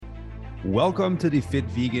Welcome to the Fit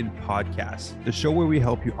Vegan Podcast, the show where we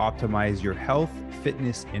help you optimize your health,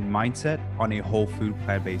 fitness, and mindset on a whole food,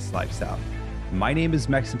 plant-based lifestyle. My name is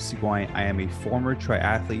Maxime Sigouin. I am a former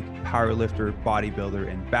triathlete, powerlifter,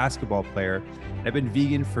 bodybuilder, and basketball player, and I've been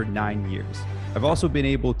vegan for 9 years. I've also been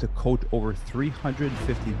able to coach over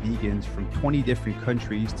 350 vegans from 20 different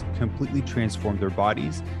countries to completely transform their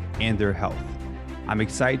bodies and their health. I'm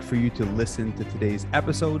excited for you to listen to today's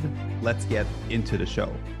episode. Let's get into the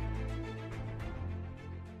show.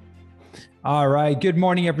 All right. Good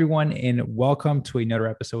morning, everyone, and welcome to another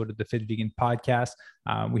episode of the Fit Vegan Podcast.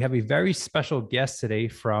 We have a very special guest today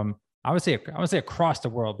from, I would say across the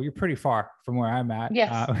world, but you're pretty far from where I'm at.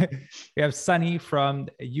 Yes. We have Sunny from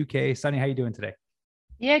UK. Sunny, how are you doing today?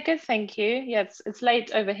 Yeah, good. Thank you. Yeah, it's late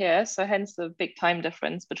over here, so hence the big time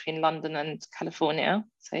difference between London and California.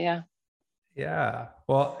 So yeah. Yeah.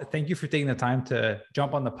 Well, thank you for taking the time to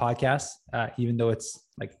jump on the podcast, even though it's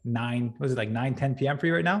like 10 p.m. for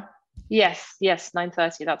you right now? Yes,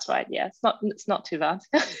 9:30. That's right. Yeah, it's not too bad.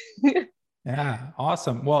 Yeah,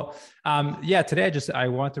 awesome. Well, today I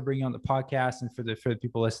wanted to bring you on the podcast, and for the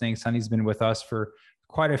people listening, Sunny's been with us for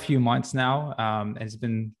quite a few months now, and has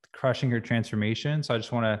been crushing her transformation. So I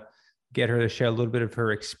just want to get her to share a little bit of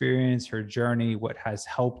her experience, her journey, what has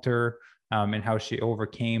helped her, and how she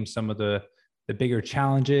overcame some of the bigger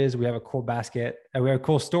challenges. We have a cool basket. We have a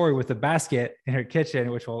cool story with the basket in her kitchen,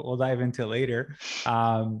 which we'll dive into later.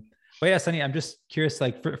 But yeah, Sunny, I'm just curious,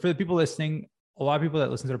 like for the people listening, a lot of people that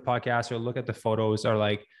listen to the podcast or look at the photos are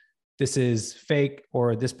like, this is fake,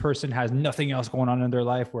 or this person has nothing else going on in their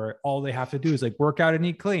life where all they have to do is like work out and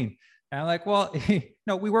eat clean. And I'm like, well,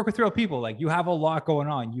 no, we work with real people. Like, you have a lot going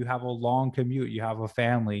on. You have a long commute. You have a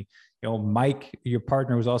family. You know, Mike, your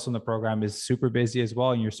partner who's also in the program, is super busy as well,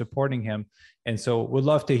 and you're supporting him. And so we'd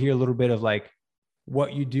love to hear a little bit of like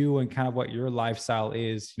what you do and kind of what your lifestyle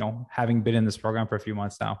is, you know, having been in this program for a few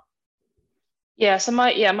months now. Yeah, so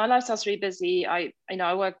my lifestyle's really busy. I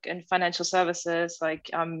work in financial services, like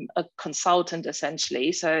I'm a consultant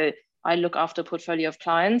essentially. So I look after a portfolio of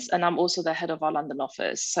clients, and I'm also the head of our London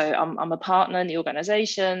office. So I'm a partner in the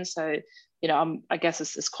organization. So, you know, I guess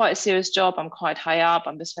it's quite a serious job. I'm quite high up.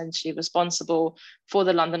 I'm essentially responsible for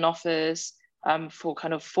the London office, for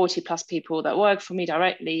kind of 40 plus people that work for me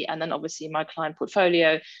directly. And then obviously my client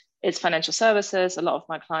portfolio, it's financial services. A lot of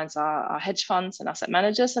my clients are hedge funds and asset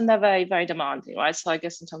managers, and they're very, very demanding, right? So I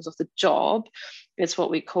guess in terms of the job, it's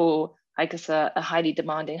what we call, I guess, a highly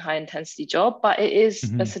demanding, high intensity job, but it is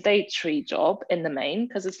a sedentary job in the main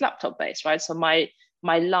because it's laptop based, right? So my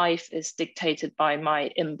life is dictated by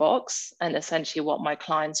my inbox and essentially what my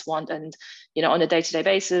clients want. And, you know, on a day-to-day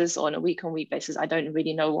basis or on a week-on-week basis, I don't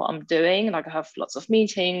really know what I'm doing. Like, I have lots of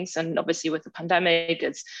meetings, and obviously with the pandemic,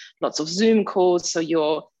 it's lots of Zoom calls. So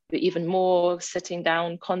you're even more sitting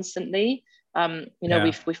down constantly.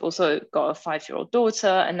 We've also got a 5-year-old daughter.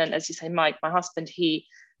 And then, as you say, Mike, my husband,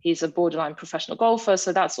 he's a borderline professional golfer.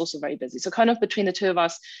 So that's also very busy. So kind of between the two of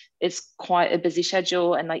us, it's quite a busy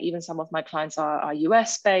schedule. And like, even some of my clients are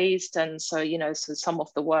US based. And so, you know, so some of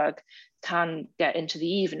the work can get into the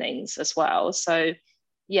evenings as well. So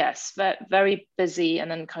yes, very busy.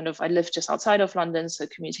 And then kind of, I live just outside of London. So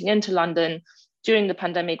commuting into London during the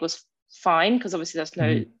pandemic was fine, because obviously there's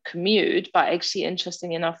no commute, but actually,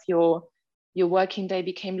 interesting enough, your working day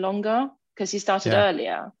became longer because you started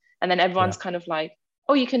earlier. And then everyone's kind of like,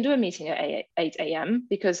 oh, you can do a meeting at 8 a.m.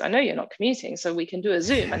 because I know you're not commuting, so we can do a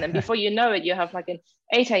Zoom. And then before you know it, you have like an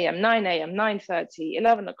 8 a.m., 9 a.m., 9:30,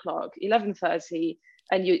 11 o'clock, 11:30,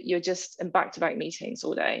 and you're just in back-to-back meetings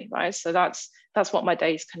all day, right? So that's what my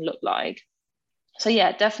days can look like. So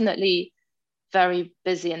yeah, definitely very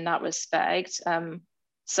busy in that respect.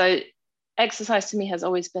 So exercise to me has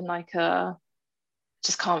always been like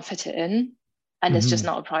just can't fit it in, and it's just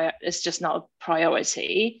not a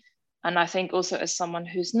priority. And I think also, as someone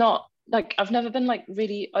who's not, like, I've never been like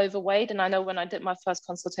really overweight, and I know when I did my first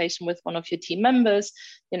consultation with one of your team members,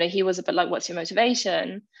 you know, he was a bit like, what's your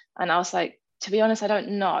motivation? And I was like, to be honest, I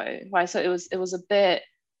don't know, right? So it was a bit,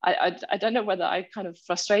 I don't know whether I kind of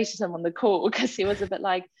frustrated him on the call, because he was a bit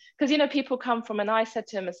like, because, you know, people come from, and I said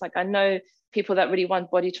to him, it's like, I know people that really want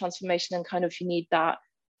body transformation, and kind of you need that.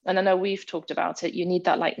 And I know we've talked about it. You need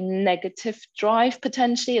that like negative drive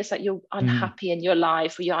potentially. It's like you're unhappy in your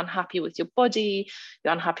life, or you're unhappy with your body,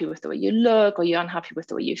 you're unhappy with the way you look, or you're unhappy with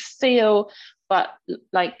the way you feel. But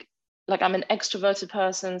like I'm an extroverted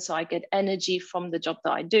person, so I get energy from the job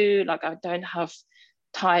that I do. Like, I don't have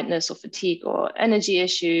tiredness or fatigue or energy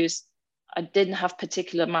issues. I didn't have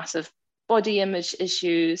particular massive body image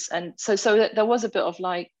issues. And so there was a bit of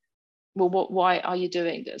like, well, why are you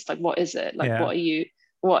doing this? Like, what is it? Like,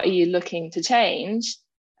 what are you looking to change?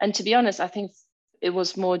 And to be honest, I think it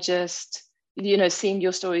was more just, you know, seeing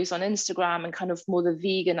your stories on Instagram and kind of more the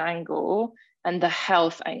vegan angle and the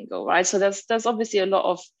health angle, right? So there's obviously a lot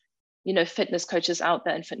of, you know, fitness coaches out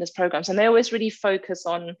there and fitness programs, and they always really focus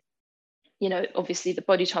on, you know, obviously the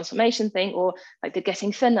body transformation thing, or like the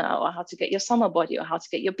getting thinner, or how to get your summer body, or how to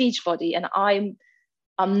get your beach body. And I'm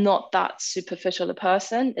not that superficial a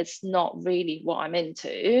person. It's not really what I'm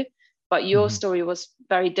into. But your story was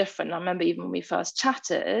very different. I remember even when we first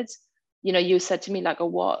chatted, you know, you said to me like, oh,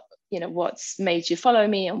 what, you know, what's made you follow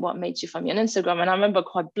me and what made you follow me on Instagram? And I remember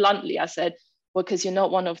quite bluntly, I said, well, because you're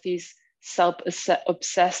not one of these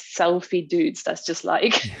self-obsessed selfie dudes that's just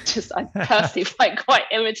like, just I personally find quite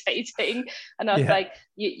irritating. And I was like,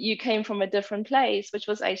 you came from a different place, which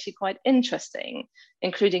was actually quite interesting,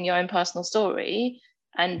 including your own personal story.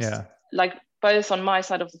 And like both on my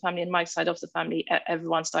side of the family and Mike's side of the family,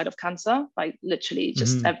 everyone's died of cancer. Like literally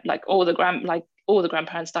just like all the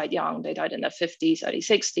grandparents died young. They died in their 50s, early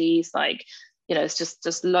 60s. Like, you know, it's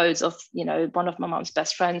just loads of, you know, one of my mom's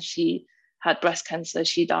best friends, she had breast cancer.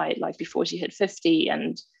 She died like before she hit 50,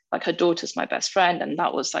 and like her daughter's my best friend. And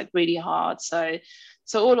that was like really hard. So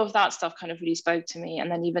all of that stuff kind of really spoke to me. And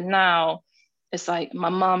then even now, it's like my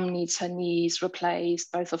mum needs her knees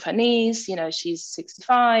replaced, both of her knees. You know, she's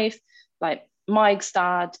 65. Like Mike's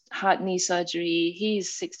dad had knee surgery.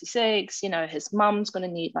 He's 66. You know, his mum's going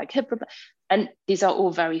to need like hip replacement. And these are all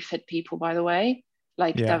very fit people, by the way.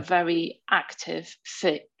 Like they're very active,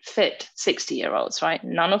 fit 60-year-olds, right?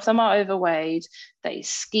 None of them are overweight. They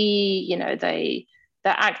ski, you know, they're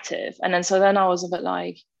active. And then I was a bit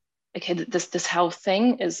like, okay, this health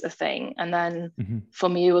thing is a thing. And then for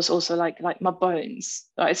me, it was also like my bones,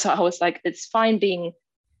 right? So I was like, it's fine being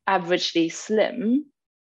averagely slim,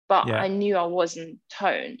 but I knew I wasn't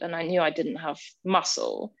toned and I knew I didn't have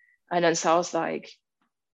muscle. And then so I was like,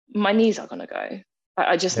 my knees are gonna go.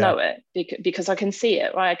 I just know it because I can see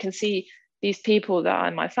it, right? I can see these people that are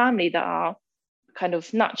in my family that are kind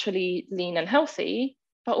of naturally lean and healthy,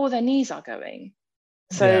 but all their knees are going.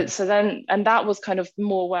 So then, and that was kind of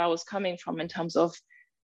more where I was coming from in terms of,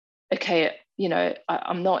 okay, you know,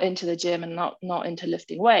 I'm not into the gym and not into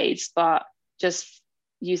lifting weights, but just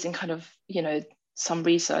using kind of, you know, some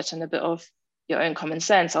research and a bit of your own common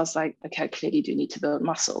sense. I was like, okay, I clearly do need to build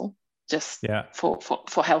muscle just for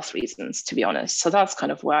health reasons, to be honest. So that's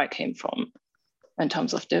kind of where I came from in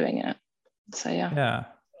terms of doing it. So yeah.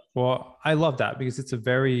 Well, I love that because it's a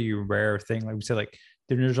very rare thing. Like we said, like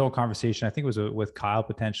the original conversation, I think it was with Kyle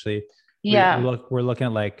potentially. We're looking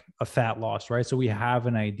at like a fat loss, right? So we have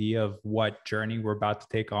an idea of what journey we're about to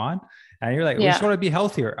take on. And you're like, we just want to be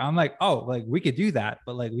healthier. I'm like, oh, like we could do that,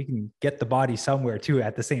 but like we can get the body somewhere too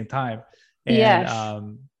at the same time.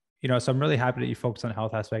 And you know, so I'm really happy that you focus on the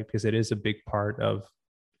health aspect because it is a big part of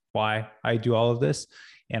why I do all of this.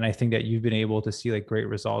 And I think that you've been able to see like great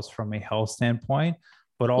results from a health standpoint,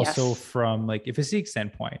 but also from like a physique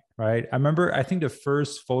standpoint, right? I think the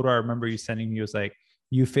first photo I remember you sending me was like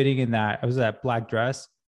you fitting in that black dress.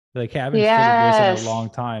 Like, hey, I haven't fitted this in a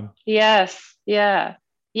long time. Yeah.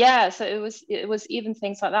 So it was even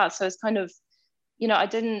things like that. So it's kind of, you know,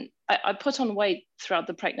 I put on weight throughout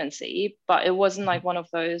the pregnancy, but it wasn't like one of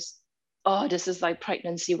those, oh, this is like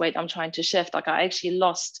pregnancy weight I'm trying to shift. Like I actually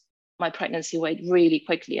lost my pregnancy weight really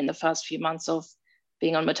quickly in the first few months of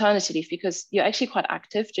being on maternity leave, because you're actually quite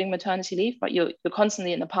active during maternity leave, but you're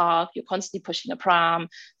constantly in the park, you're constantly pushing a pram,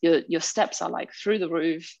 your steps are like through the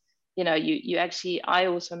roof. You know, I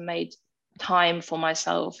also made time for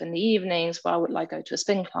myself in the evenings where I would like go to a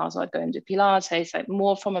spin class or I'd go and do Pilates, like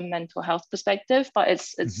more from a mental health perspective, but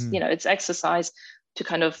it's you know, it's exercise to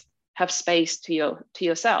kind of have space to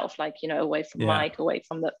yourself, like, you know, away from Mike, away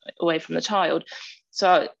from the child.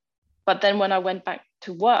 So, but then when I went back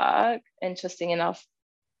to work, interesting enough,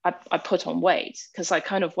 I put on weight because I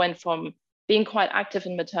kind of went from being quite active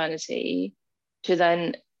in maternity to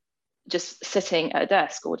then just sitting at a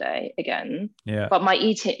desk all day again. But my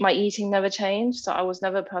eating never changed. So I was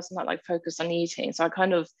never a person that like focused on eating. So I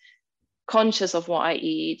kind of conscious of what I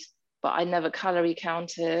eat, but I never calorie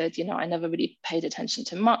counted. You know, I never really paid attention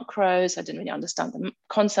to macros. I didn't really understand the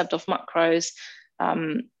concept of macros.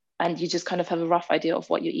 And you just kind of have a rough idea of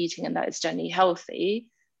what you're eating and that it's generally healthy,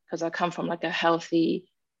 because I come from like a healthy,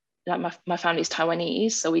 like my family's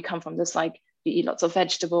Taiwanese. So we come from this, like, you eat lots of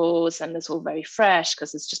vegetables and it's all very fresh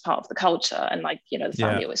because it's just part of the culture. And like, you know, the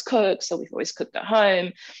family always cooks. So we've always cooked at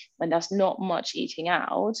home and there's not much eating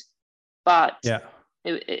out. But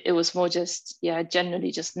it was more just,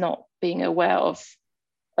 generally just not being aware of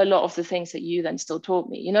a lot of the things that you then still taught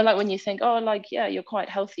me. You know, like when you think, oh, like, you're quite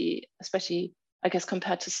healthy, especially, I guess,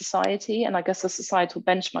 compared to society. And I guess the societal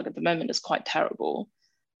benchmark at the moment is quite terrible.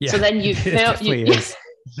 So Yeah, then you it feel definitely you, is.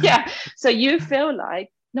 yeah. So you feel like,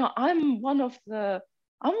 no, I'm one of the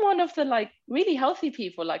like really healthy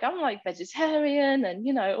people. Like I'm like vegetarian and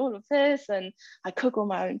all of this, and I cook all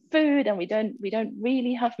my own food, and we don't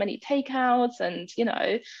really have many takeouts, and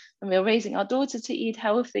we're raising our daughter to eat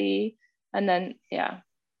healthy. And then yeah.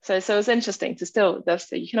 So it's interesting to still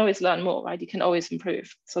you can always learn more, right? You can always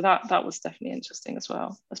improve. So that was definitely interesting as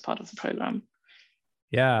well as part of the program.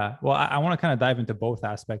 Yeah. Well, I want to kind of dive into both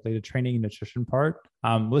aspects, like the training and nutrition part.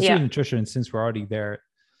 Let's do the Yeah. nutrition since we're already there.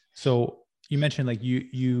 So you mentioned like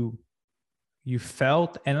you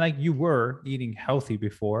felt and like you were eating healthy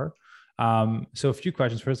before. So a few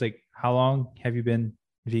questions. First, like how long have you been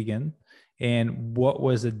vegan? And what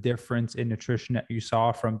was the difference in nutrition that you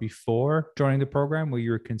saw from before joining the program where you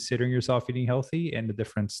were considering yourself eating healthy and the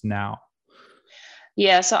difference now?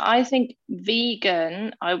 Yeah, so I think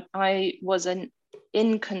vegan, I was an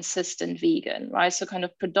inconsistent vegan, right? So kind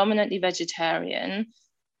of predominantly vegetarian,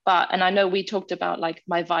 and I know we talked about like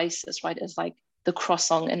my vices, right? It's like the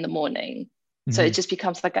croissant in the morning. So it Mm-hmm. just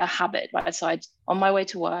becomes like a habit, right? So on my way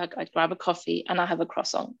to work, I'd grab a coffee and I have a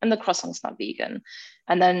croissant, and the croissant's not vegan.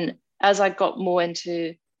 And then as I got more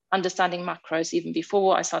into understanding macros, even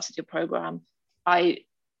before I started your program, I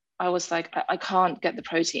I was like, I can't get the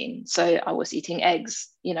protein. So I was eating eggs.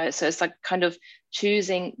 So it's like kind of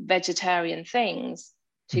choosing vegetarian things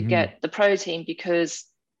to Mm-hmm. get the protein because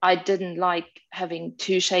I didn't like having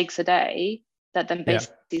two shakes a day that then Yeah.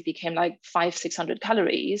 basically became like 600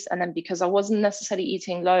 calories. And then because I wasn't necessarily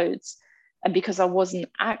eating loads and because I wasn't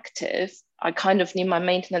active, I kind of knew my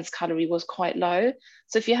maintenance calorie was quite low.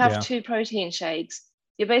 So if you have Yeah. two protein shakes,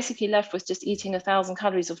 you're basically left with just eating 1,000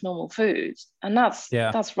 calories of normal food, and that's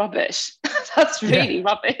Yeah. that's rubbish. That's Yeah. really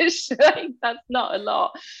rubbish. Like, that's not a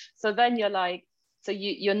lot. So then you're like, so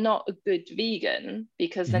you're not a good vegan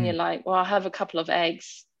because then you're Mm-hmm. like, well, I'll have a couple of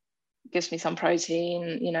eggs, gives me some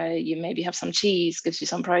protein. You maybe have some cheese, gives you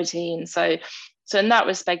some protein. So in that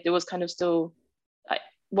respect, it was kind of still like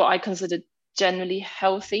what I considered generally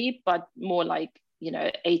healthy, but more like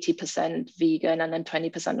 80% vegan, and then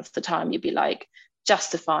 20% of the time you'd be like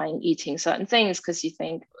justifying eating certain things because you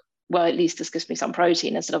think, well, at least this gives me some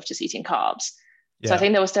protein instead of just eating carbs. So I Yeah.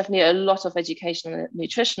 think there was definitely a lot of education on the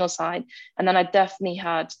nutritional side. And then I definitely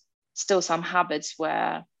had still some habits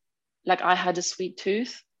where like I had a sweet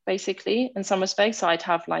tooth basically in some respects. So I'd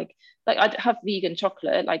have like I'd have vegan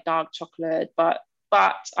chocolate, like dark chocolate, but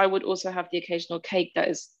I would also have the occasional cake that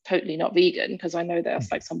is totally not vegan because I know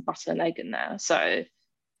there's like some butter and egg in there. So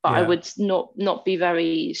but I Yeah. would not be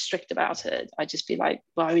very strict about it. I'd just be like,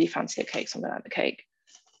 well, I really fancy a cake, so I'm gonna have the cake.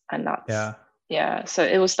 And that's Yeah. yeah. So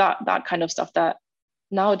it was that kind of stuff that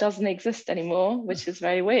now doesn't exist anymore, which is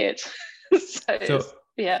very weird. So So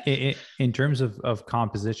yeah. in terms of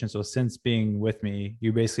composition, so since being with me,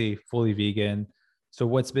 you're basically fully vegan. So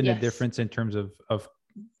what's been the Yes. difference in terms of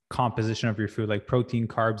composition of your food, like protein,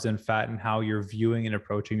 carbs, and fat, and how you're viewing and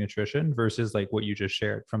approaching nutrition versus like what you just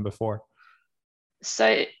shared from before?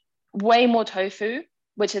 So way more tofu,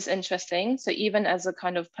 which is interesting. So even as a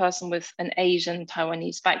kind of person with an Asian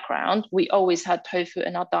Taiwanese background, we always had tofu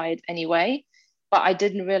in our diet anyway. But I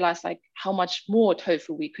didn't realize like how much more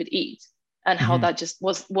tofu we could eat and how Mm-hmm. that just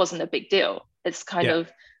wasn't a big deal. It's kind Yeah.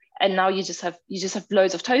 of and now you just have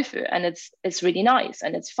loads of tofu and it's really nice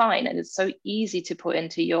and it's fine and it's so easy to put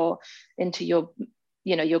into your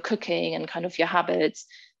your cooking and kind of your habits,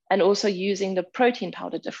 and also using the protein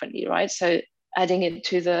powder differently, right? So adding it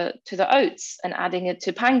to the oats and adding it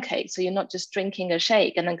to pancakes. So you're not just drinking a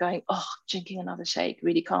shake and then going, oh, drinking another shake,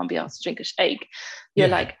 really can't be asked to drink a shake. You're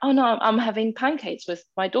Yeah. like, oh no, I'm having pancakes with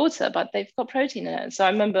my daughter, but they've got protein in it. So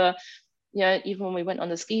I remember, even when we went on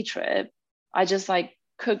the ski trip, I just like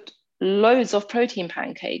cooked loads of protein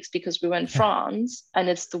pancakes because we were in France and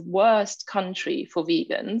it's the worst country for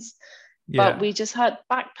vegans, but Yeah. we just had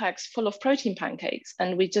backpacks full of protein pancakes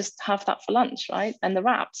and we just have that for lunch, right? And the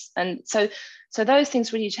wraps. And so those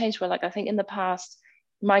things really changed. Where like I think in the past,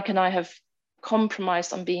 Mike and I have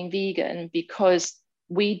compromised on being vegan because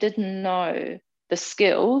we didn't know the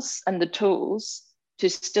skills and the tools to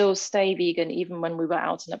still stay vegan even when we were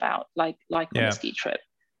out and about, like on the Yeah. ski trip,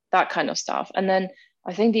 that kind of stuff. And then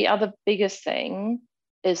I think the other biggest thing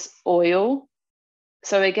is oil.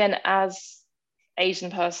 So again, as Asian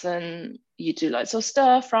person, you do loads of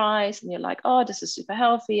stir fries and you're like, oh, this is super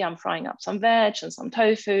healthy. I'm frying up some veg and some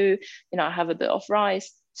tofu. I have a bit of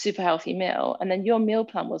rice, super healthy meal. And then your meal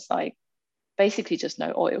plan was like basically just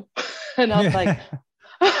no oil. And I was like,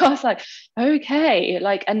 Yeah. I was like, okay.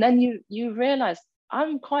 Like, and then you realize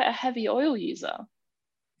I'm quite a heavy oil user.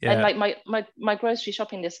 And Yeah. like my grocery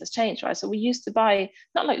shopping list has changed, right? So we used to buy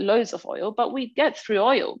not like loads of oil, but we get through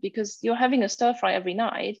oil because you're having a stir fry every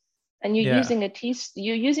night and Yeah. you're using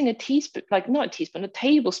a teaspoon, like not a teaspoon, a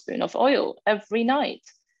tablespoon of oil every night.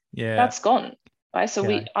 Yeah. That's gone, right? So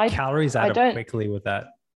Yeah. Calories I add up don't, quickly with that.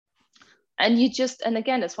 and and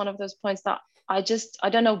again, it's one of those points that I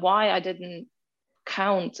don't know why I didn't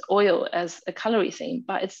count oil as a calorie thing,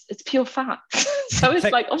 but it's pure fat. So it's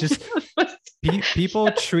like, Just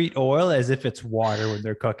people treat oil as if it's water when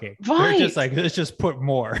they're cooking. They're just right. like, let's just put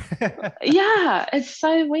more. Yeah, it's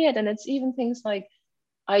so weird. And it's even things like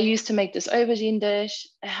I used to make this aubergine dish.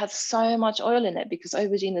 It had so much oil in it because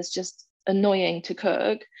aubergine is just annoying to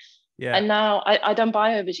cook. Yeah. And now I don't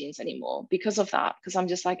buy aubergines anymore because of that. Because I'm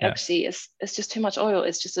just like, Yeah. actually, it's just too much oil.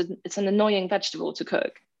 It's an annoying vegetable to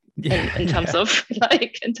cook Yeah. in terms Yeah. of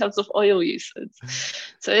in terms of oil usage.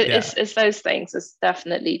 So Yeah. it's those things. It's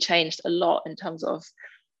definitely changed a lot in terms of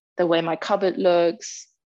the way my cupboard looks,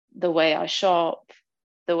 the way I shop,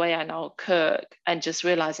 the way I now cook, and just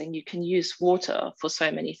realizing you can use water for so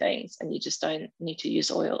many things and you just don't need to use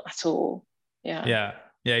oil at all. Yeah. Yeah.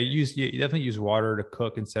 Yeah. You definitely use water to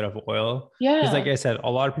cook instead of oil. Because like Yeah. I said,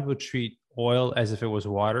 a lot of people treat oil as if it was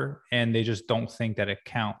water and they just don't think that it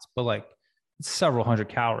counts. But like it's several hundred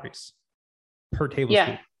calories per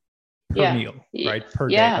tablespoon Yeah. per Yeah. meal, right? Per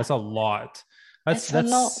day. Yeah. That's a lot. That's It's a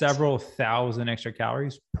that's lot. several thousand extra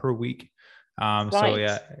calories per week. So Right.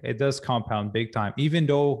 yeah, it does compound big time. Even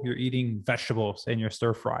though you're eating vegetables in your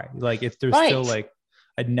stir fry, like if there's still Right. like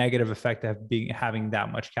a negative effect of having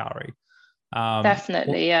that much calorie. Well,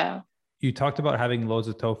 Definitely. Yeah. you talked about having loads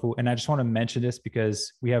of tofu, and I just want to mention this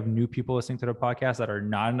because we have new people listening to the podcast that are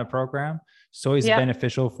not in the program. Soy is Yeah.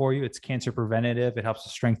 beneficial for you. It's cancer preventative. It helps to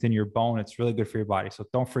strengthen your bone. It's really good for your body. So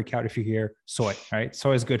don't freak out if you hear soy, right?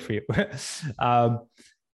 Soy is good for you. um,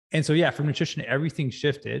 and so, yeah, from nutrition, everything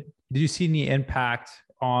shifted. Did you see any impact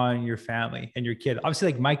on your family and your kid?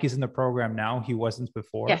 Obviously, like Mike is in the program now. He wasn't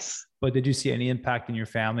before, Yes. but did you see any impact in your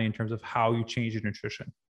family in terms of how you change your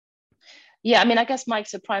nutrition? Yeah. I mean, I guess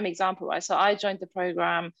Mike's a prime example, right? So I joined the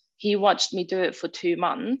program. He watched me do it for 2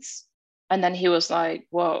 months. And then he was like,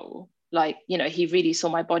 whoa, like, he really saw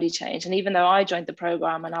my body change. And even though I joined the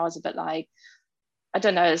program and I was a bit like, I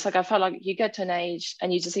don't know, it's like I felt like you get to an age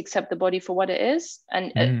and you just accept the body for what it is.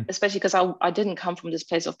 And Mm-hmm. especially because I didn't come from this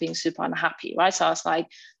place of being super unhappy, right? So I was like,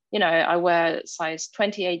 I wear size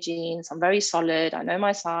 28 jeans. I'm very solid. I know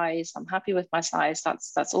my size. I'm happy with my size.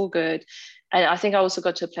 That's all good. And I think I also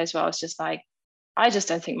got to a place where I was just like, I just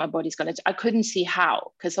don't think my body's going to, I couldn't see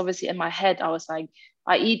how, because obviously in my head, I was like,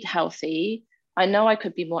 I eat healthy. I know I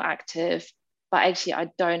could be more active, but actually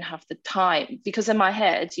I don't have the time, because in my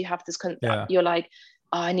head, you have this, Yeah. you're like,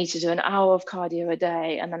 oh, I need to do an hour of cardio a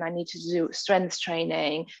day, and then I need to do strength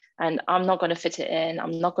training, and I'm not going to fit it in.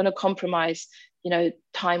 I'm not going to compromise,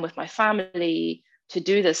 time with my family to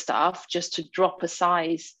do this stuff just to drop a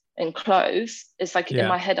size in clothes. It's like in Yeah.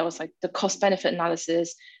 my head, I was like, the cost benefit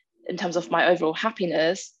analysis in terms of my overall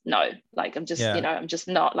happiness, no, like I'm just, Yeah. I'm just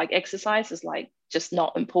not, like exercise is like just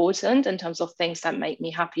not important in terms of things that make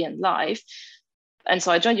me happy in life. And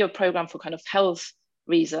so I joined your program for kind of health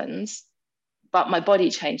reasons, but my body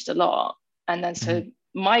changed a lot. And then so Mm-hmm.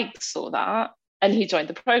 Mike saw that and he joined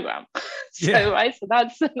the program. Yeah. Right. So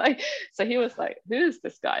that's like, so he was like, who is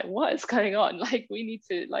this guy? What is going on? Like, we need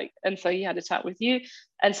to like, and so he had a chat with you.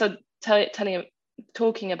 And so telling him,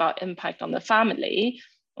 talking about impact on the family,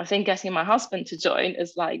 I think getting my husband to join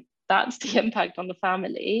is like, that's the impact on the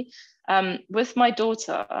family. With my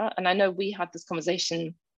daughter, and I know we had this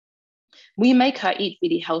conversation, we make her eat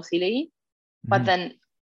really healthily, but Mm-hmm. then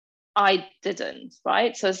I didn't,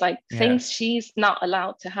 right? So it's like Yeah. things she's not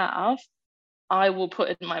allowed to have, I will put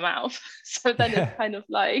in my mouth. So then it's Yeah. kind of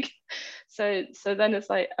like, so then it's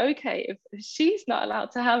like, okay, if she's not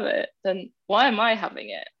allowed to have it, then why am I having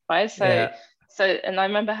it? Right. Yeah. And I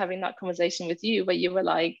remember having that conversation with you where you were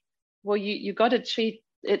like, well, you got to treat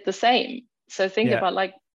it the same. So think Yeah. about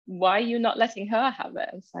like, why are you not letting her have it?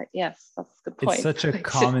 It's like, yes, that's a good It's point. such a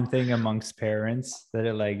common thing amongst parents that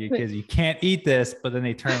it like your kids, you can't eat this, but then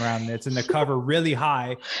they turn around and it's in the cover really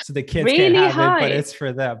high, so the kids can't Really have it, but high. it's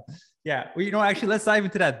for them. Yeah. Well, actually, let's dive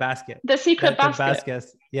into that basket. The secret The basket. basket.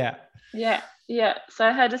 Yeah. Yeah, yeah. So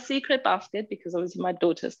I had a secret basket because obviously my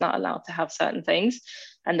daughter's not allowed to have certain things.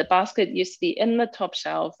 And the basket used to be in the top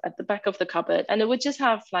shelf at the back of the cupboard. And it would just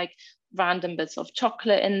have like random bits of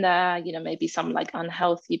chocolate in there, maybe some like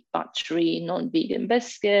unhealthy, buttery, non-vegan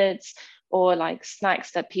biscuits, or like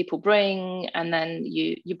snacks that people bring. And then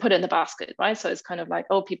you put it in the basket, right? So it's kind of like,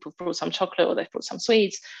 oh, people brought some chocolate or they brought some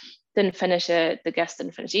sweets, didn't finish it, the guest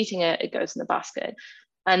didn't finish eating it, it goes in the basket.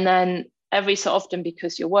 And then every so often,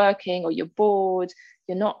 because you're working or you're bored,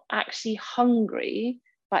 you're not actually hungry,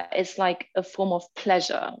 but it's like a form of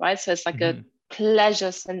pleasure, right? So it's like a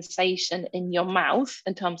pleasure sensation in your mouth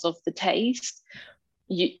in terms of the taste.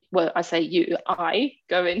 I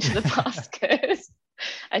go into the basket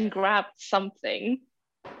and grab something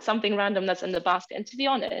random that's in the basket. And to be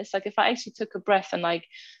honest, like if I actually took a breath and like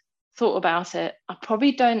thought about it, I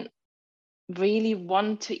probably don't really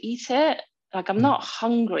want to eat it. Like I'm not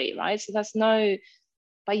hungry, right? So that's no,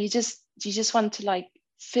 but you just want to like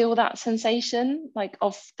feel that sensation like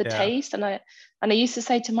of the taste. And I used to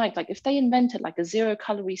say to Mike, like if they invented like a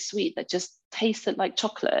 0-calorie sweet that just tasted like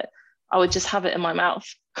chocolate, I would just have it in my mouth.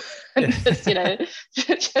 And just, you know,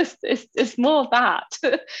 just it's more of that.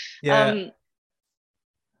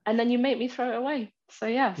 And then you make me throw it away. So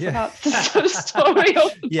that's the sort of story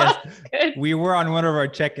of the basket. We were on one of our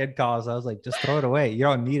check-in calls. I was like, just throw it away. You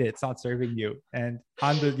don't need it. It's not serving you. And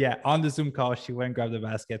on the Zoom call, she went and grabbed the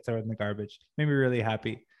basket, throw it in the garbage. Made me really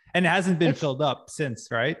happy. And it hasn't been filled up since,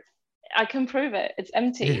 right? I can prove it. It's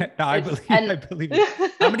empty. Yeah, no, I believe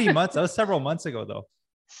it. How many months? That was several months ago, though.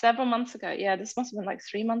 Several months ago. Yeah, this must have been like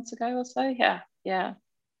 3 months ago or so. Yeah.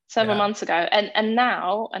 Several months ago. And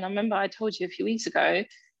now, and I remember I told you a few weeks ago,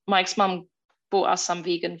 Mike's mum bought us some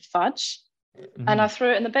vegan fudge, and I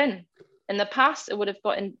threw it in the bin. In the past, it would have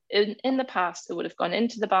gotten in the past, it would have gone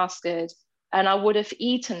into the basket, and I would have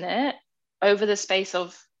eaten it over the space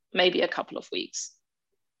of maybe a couple of weeks.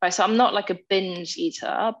 Right. So I'm not like a binge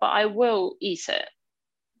eater, but I will eat it.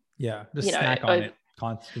 Yeah. Just snack on it.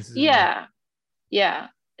 Yeah.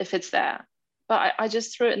 If it's there. But I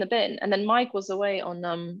just threw it in the bin. And then Mike was away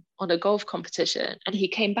on a golf competition, and he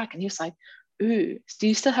came back and he was like, ooh, do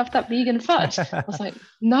you still have that vegan fudge? I was like,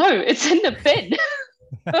 no, it's in the bin.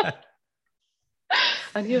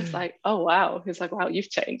 And he was like, oh, wow. He was like, wow,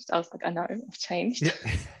 you've changed. I was like, I know, I've changed.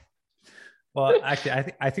 Yeah. Well,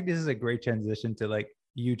 actually, I think this is a great transition to like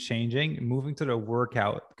you changing, moving to the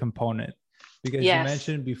workout component, because you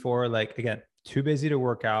mentioned before, like, again, too busy to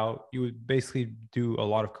work out. You would basically do a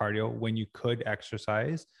lot of cardio when you could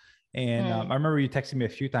exercise. And I remember you texting me a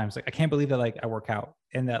few times, like, I can't believe that like I work out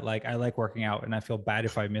and that like I like working out and I feel bad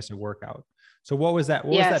if I miss a workout. So what was that?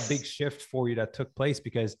 What was that big shift for you that took place?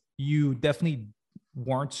 Because you definitely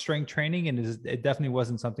weren't strength training, and it definitely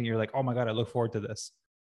wasn't something you're like, oh my God, I look forward to this.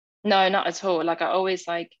 No, not at all. Like I always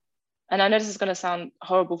like, and I know this is going to sound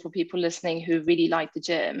horrible for people listening who really like the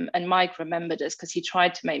gym. And Mike remembered this because he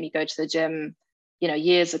tried to make me go to the gym, you know,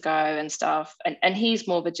 years ago and stuff. And he's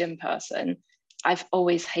more of a gym person. I've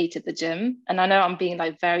always hated the gym. And I know I'm being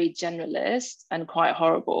like very generalist and quite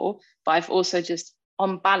horrible, but I've also just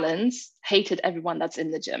on balance hated everyone that's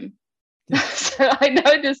in the gym. So I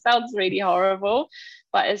know this sounds really horrible,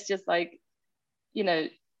 but it's just like, you know,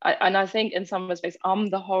 I think in some respects, I'm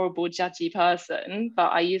the horrible judgy person,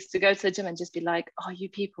 but I used to go to the gym and just be like, oh, you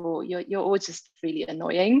people, you're all just really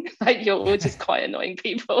annoying. Like you're all just quite annoying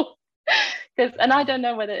people. And I don't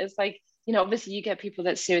know whether it's like, you know, obviously you get people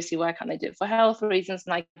that seriously work and they do it for health reasons.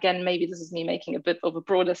 And again, maybe this is me making a bit of a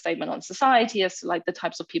broader statement on society as to like the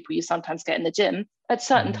types of people you sometimes get in the gym at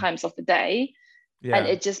certain times of the day. Yeah. And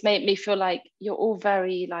it just made me feel like you're all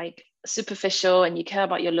very like superficial and you care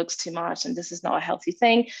about your looks too much. And this is not a healthy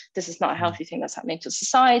thing. This is not a healthy thing that's happening to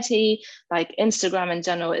society. Like Instagram in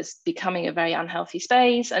general is becoming a very unhealthy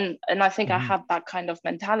space. And I think I have that kind of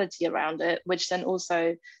mentality around it, which then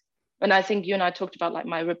also, and I think you and I talked about like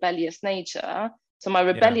my rebellious nature. So my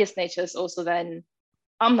rebellious nature is also then,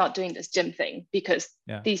 I'm not doing this gym thing because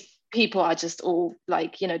these people are just all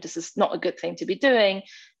like, you know, this is not a good thing to be doing.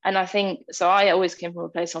 And I think, so I always came from a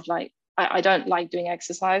place of like, I don't like doing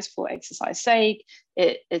exercise for exercise sake.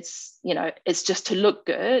 It's, you know, it's just to look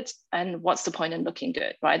good. And what's the point in looking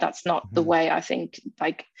good, right? That's not the way I think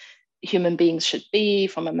like human beings should be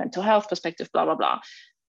from a mental health perspective, blah, blah, blah.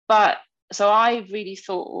 But so I really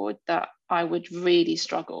thought that I would really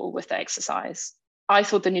struggle with the exercise. I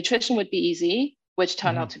thought the nutrition would be easy, which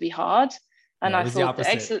turned out to be hard. And I thought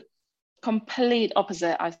the complete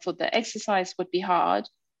opposite. I thought the exercise would be hard,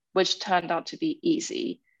 which turned out to be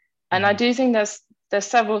easy. And I do think there's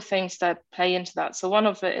several things that play into that. So one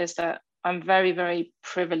of it is that I'm very, very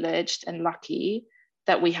privileged and lucky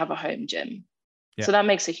that we have a home gym. Yeah. So that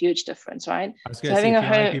makes a huge difference, right? I was going to say, if you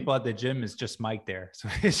have people at the gym, it's just Mike there. So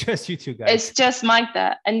it's just you two guys. It's just Mike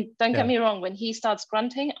there. And don't get me wrong, when he starts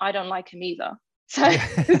grunting, I don't like him either. So,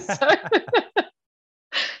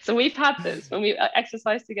 so we've had this when we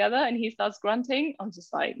exercise together and he starts grunting. I'm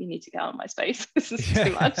just like, you need to get out of my space. This is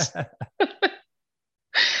too much.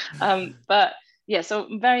 But yeah, so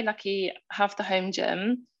I'm very lucky, have the home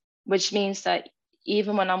gym, which means that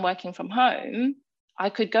even when I'm working from home, I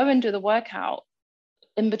could go and do the workout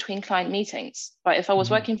in between client meetings. But if I was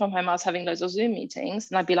working from home, I was having loads of Zoom meetings,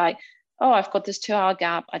 and I'd be like, oh, I've got this 2 hour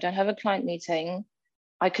gap. I don't have a client meeting.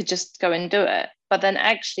 I could just go and do it. But then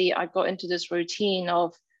actually I got into this routine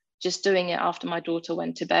of just doing it after my daughter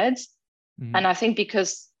went to bed. And I think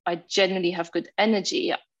because I genuinely have good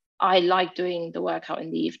energy, I like doing the workout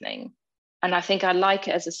in the evening. And I think I like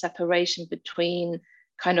it as a separation between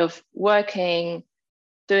kind of working,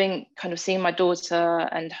 doing, kind of seeing my daughter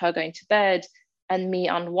and her going to bed, and me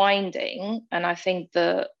unwinding. And I think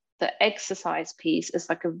the exercise piece is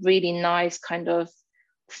like a really nice kind of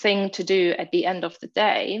thing to do at the end of the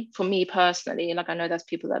day. For me personally, like I know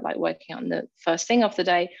there's people that like working on the first thing of the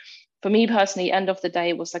day. For me personally, end of the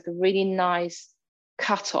day was like a really nice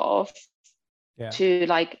cutoff to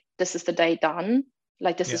like, this is the day done,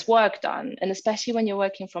 like this is work done. And especially when you're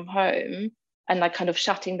working from home and like kind of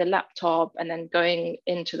shutting the laptop and then going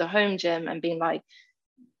into the home gym and being like,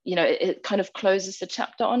 you know, it kind of closes the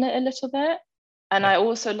chapter on it a little bit. And I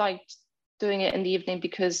also liked doing it in the evening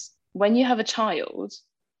because when you have a child,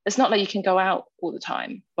 it's not like you can go out all the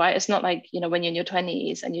time, right? It's not like, you know, when you're in your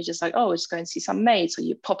 20s and you're just like, oh, let's go and see some mates, or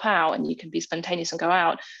you pop out and you can be spontaneous and go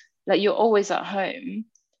out. Like you're always at home.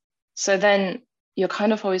 So then you're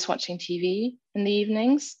kind of always watching TV in the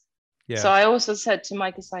evenings. So I also said to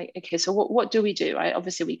Mike, it's like, okay, so what do we do, right?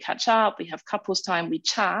 Obviously we catch up, we have couples time, we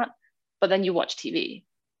chat, but then you watch TV.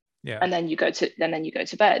 And then you go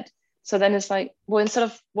to bed. So then it's like, well, instead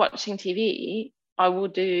of watching TV, I will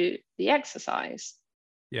do the exercise.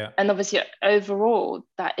 And obviously overall,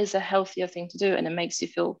 that is a healthier thing to do and it makes you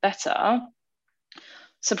feel better.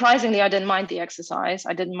 Surprisingly, I didn't mind the exercise.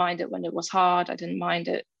 I didn't mind it when it was hard. I didn't mind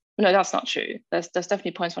it. No, that's not true. There's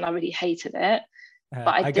definitely points when I really hated it. But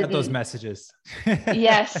I got those messages.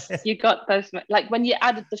 Yes, you got those. Like when you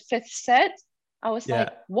added the 5th set, I was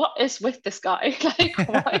like, what is with this guy?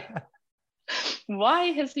 Like, why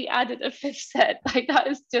has he added a 5th set? Like, that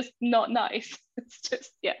is just not nice. It's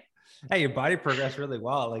just, Hey, your body progressed really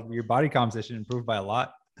well. Like your body composition improved by a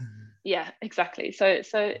lot. Yeah, exactly. So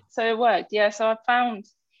it worked. Yeah. So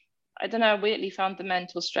I don't know, I weirdly found the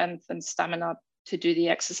mental strength and stamina to do the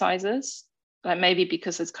exercises. Like maybe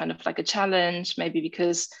because it's kind of like a challenge, maybe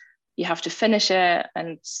because you have to finish it.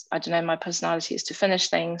 And I don't know, my personality is to finish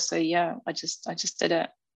things. So yeah, I just did it.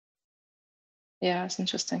 Yeah, it's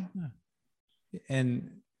interesting.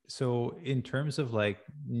 And so in terms of like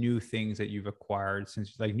new things that you've acquired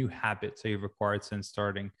since, like new habits that you've acquired since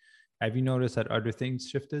starting, have you noticed that other things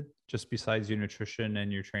shifted just besides your nutrition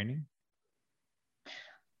and your training?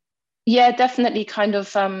 Yeah, definitely kind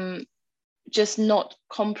of just not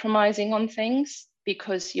compromising on things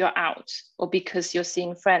because you're out or because you're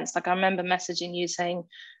seeing friends. Like I remember messaging you saying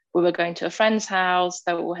we were going to a friend's house,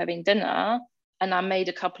 they were all having dinner, and I made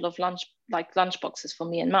a couple of lunch boxes for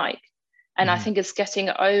me and Mike. And I think it's getting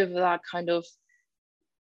over that kind of,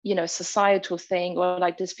 you know, societal thing, or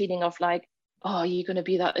like this feeling of like, oh, you're going to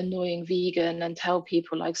be that annoying vegan and tell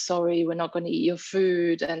people like, sorry, we're not going to eat your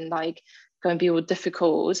food, and like go and be all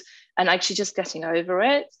difficult, and actually just getting over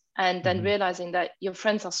it. And then realizing that your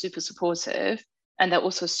friends are super supportive and they're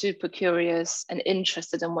also super curious and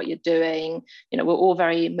interested in what you're doing. You know, we're all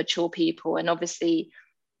very mature people, and obviously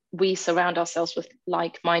we surround ourselves with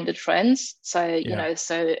like-minded friends. So, you know,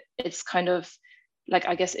 so it's kind of like,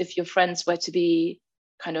 I guess if your friends were to be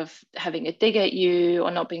kind of having a dig at you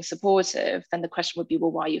or not being supportive, then the question would be,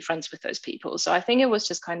 well, why are you friends with those people? So I think it was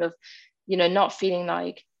just kind of, you know, not feeling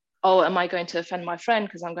like, oh, am I going to offend my friend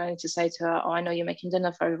because I'm going to say to her, oh, I know you're making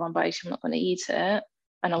dinner for everyone, but actually I'm not going to eat it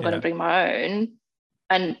and I'm going to bring my own.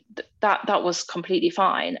 And that was completely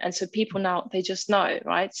fine. And so people now, they just know,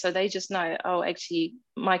 right? So they just know, oh, actually,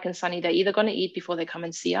 Mike and Sunny, they're either going to eat before they come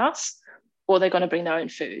and see us, or they're going to bring their own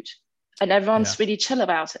food. And everyone's really chill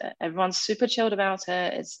about it. Everyone's super chilled about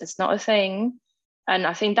it. It's not a thing. And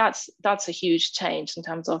I think that's a huge change in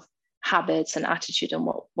terms of habits and attitude and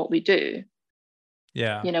what we do.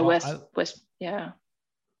 Yeah. You know, well, yeah.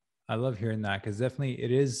 I love hearing that, because definitely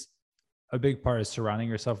it is a big part of surrounding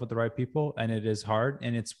yourself with the right people, and it is hard.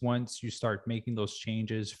 And it's once you start making those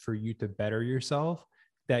changes for you to better yourself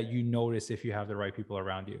that you notice if you have the right people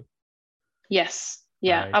around you. Yes.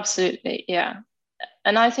 Yeah, right. Absolutely. Yeah.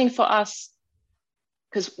 And I think for us,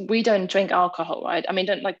 because we don't drink alcohol, right? I mean,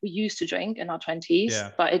 we used to drink in our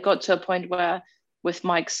 20s, but it got to a point where with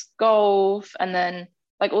Mike's golf, and then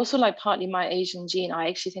like also like partly my Asian gene, I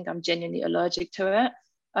actually think I'm genuinely allergic to it.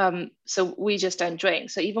 So we just don't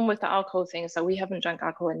drink. So even with the alcohol thing, so we haven't drank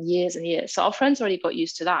alcohol in years and years. So our friends already got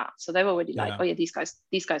used to that. So they were already like, oh yeah, these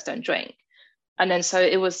guys don't drink. And then so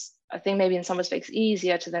it was, I think maybe in some respects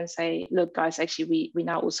easier to then say, look guys, actually we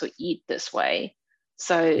now also eat this way.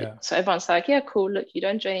 So everyone's like, yeah, cool, look, you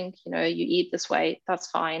don't drink, you know, you eat this way, that's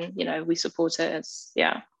fine, you know, we support it. It's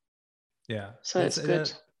so it's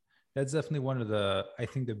good. That's definitely one of the, I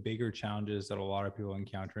think the bigger challenges that a lot of people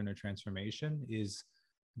encounter in their transformation is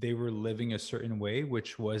they were living a certain way,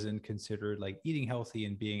 which wasn't considered like eating healthy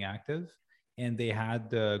and being active. And they had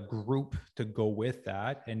the group to go with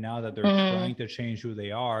that. And now that they're trying to change who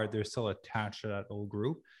they are, they're still attached to that old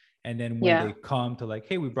group. And then when they come to like,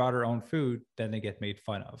 hey, we brought our own food, then they get made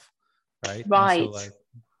fun of. Right. And so like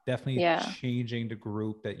definitely changing the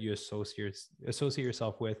group that you associate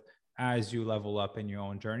yourself with as you level up in your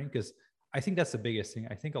own journey. Because I think that's the biggest thing.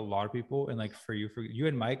 I think a lot of people, and like for you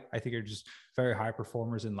and Mike, I think are just very high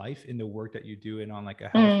performers in life in the work that you do and on like a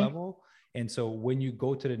health level. And so when you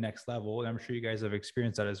go to the next level, and I'm sure you guys have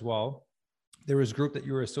experienced that as well, there was a group that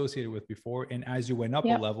you were associated with before. And as you went up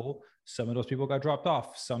a level, some of those people got dropped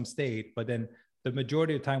off, some stayed. But then the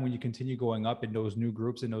majority of the time when you continue going up in those new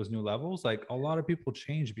groups and those new levels, like a lot of people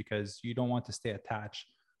change because you don't want to stay attached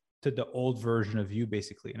to the old version of you,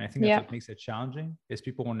 basically. And I think that's what makes it challenging, is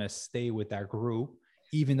people want to stay with that group,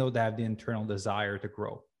 even though they have the internal desire to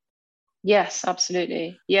grow. Yes,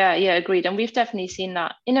 absolutely. Yeah, agreed. And we've definitely seen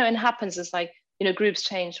that, you know, and happens is like, you know, groups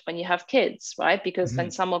change when you have kids, right? Because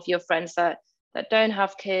then some of your friends that don't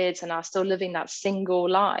have kids and are still living that single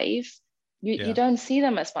life, you don't see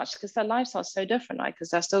them as much because their lives are so different, right?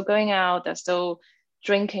 Because they're still going out, they're still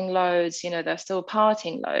drinking loads, you know, they're still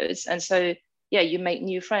partying loads. And so, you make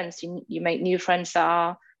new friends. You make new friends that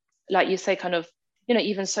are, like you say, kind of, you know,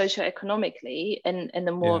 even socioeconomically in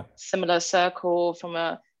the more similar circle from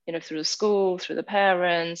a, you know, through the school, through the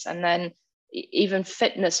parents, and then even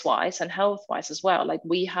fitness wise and health wise as well. Like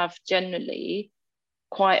we have generally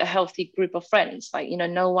quite a healthy group of friends. Like, you know,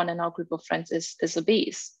 no one in our group of friends is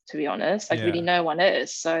obese, to be honest. Like really no one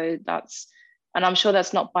is. So that's, and I'm sure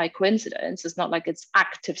that's not by coincidence. It's not like it's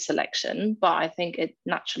active selection, but I think it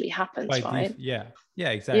naturally happens, right?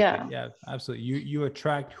 Exactly. Yeah, absolutely. You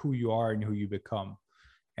attract who you are and who you become.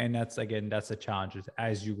 And that's a challenge. Is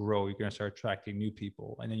as you grow, you're going to start attracting new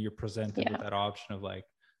people. And then you're presented with that option of like,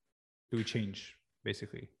 do we change?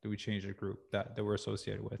 Basically, do we change the group that we're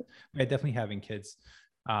associated with? Definitely having kids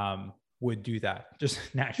would do that just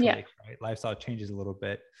naturally, right? Lifestyle changes a little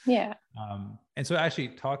bit. And so actually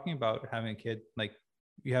talking about having a kid, like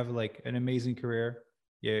you have like an amazing career.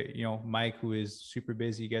 You know, Mike, who is super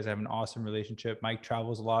busy, you guys have an awesome relationship. Mike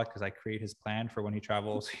travels a lot because I create his plan for when he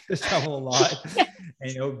travels. He does travel a lot,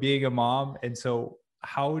 and, you know, being a mom. And so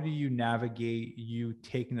how do you navigate you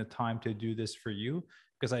taking the time to do this for you?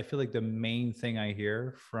 Because I feel like the main thing I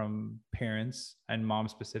hear from parents and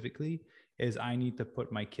moms specifically is I need to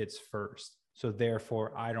put my kids first. So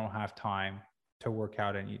therefore I don't have time to work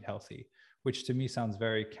out and eat healthy, which to me sounds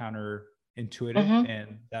very counterintuitive.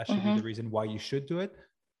 And that should be the reason why you should do it.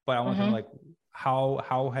 But I want to know, like,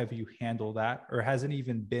 how have you handled that? Or has it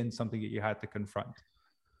even been something that you had to confront?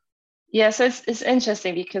 Yeah, so it's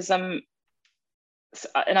interesting because and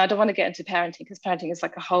I don't want to get into parenting because parenting is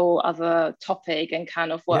like a whole other topic and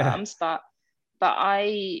can of worms, but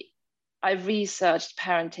I researched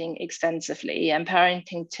parenting extensively, and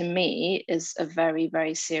parenting to me is a very,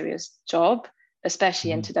 very serious job,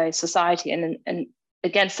 especially in today's society and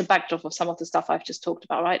against the backdrop of some of the stuff I've just talked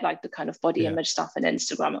about, right? Like the kind of body image stuff and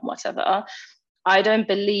Instagram and whatever. I don't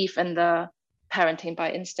believe in the parenting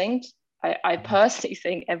by instinct. I personally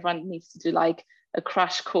think everyone needs to do like a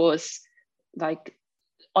crash course, like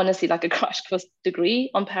honestly, like a crash course degree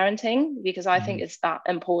on parenting, because I think it's that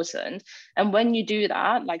important. And when you do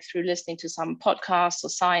that, like through listening to some podcasts or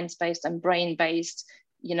science-based and brain-based,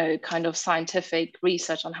 you know, kind of scientific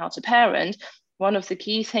research on how to parent, one of the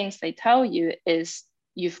key things they tell you is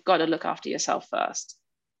you've got to look after yourself first,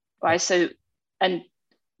 right? So, and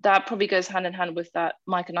that probably goes hand in hand with that.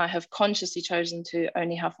 Mike and I have consciously chosen to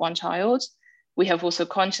only have one child. We have also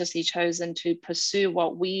consciously chosen to pursue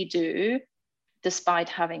what we do despite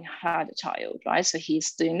having had a child, right? So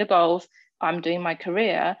he's doing the golf, I'm doing my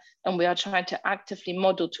career, and we are trying to actively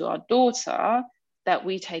model to our daughter that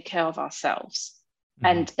we take care of ourselves.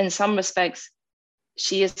 And in some respects,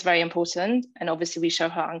 she is very important. And obviously we show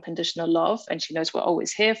her unconditional love and she knows we're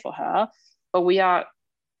always here for her, but we are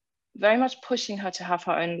very much pushing her to have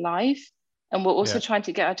her own life. And we're also trying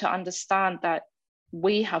to get her to understand that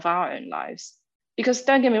we have our own lives. Because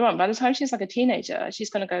don't get me wrong, by the time she's like a teenager, she's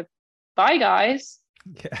going to go, bye guys.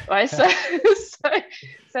 Right. So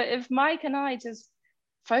if Mike and I just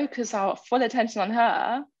focus our full attention on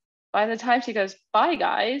her, by the time she goes, bye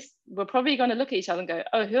guys, we're probably going to look at each other and go,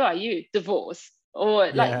 oh, who are you? Divorce.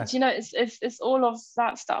 Or like, you know, it's all of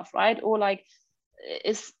that stuff, right? Or like,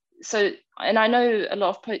 it's so, and I know a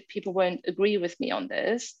lot of people won't agree with me on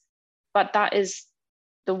this, but that is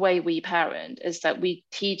the way we parent, is that we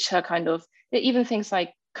teach her kind of even things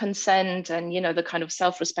like consent and, you know, the kind of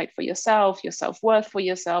self-respect for yourself, your self-worth for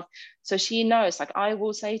yourself. So she knows, like, I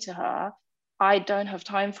will say to her, I don't have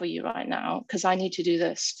time for you right now because I need to do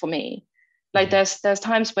this for me. Like there's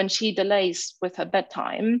times when she delays with her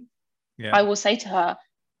bedtime. Yeah. I will say to her,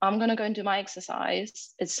 I'm going to go and do my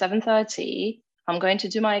exercise. It's 7:30. I'm going to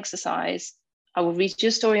do my exercise. I will read you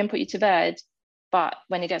a story and put you to bed. But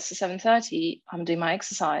when it gets to 7:30, I'm doing my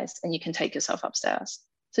exercise and you can take yourself upstairs.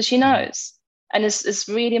 So she knows. And it's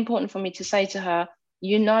really important for me to say to her,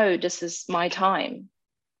 you know, this is my time.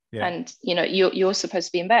 Yeah. And, you know, you're supposed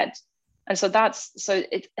to be in bed. And so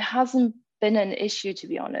it hasn't been an issue, to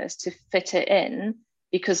be honest, to fit it in,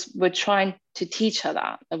 because we're trying to teach her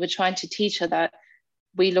that. And we're trying to teach her that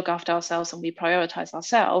we look after ourselves and we prioritize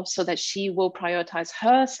ourselves, so that she will prioritize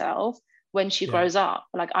herself when she grows up.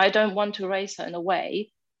 Like, I don't want to raise her in a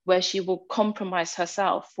way where she will compromise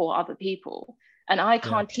herself for other people. And I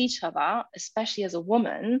can't teach her that, especially as a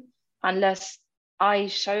woman, unless I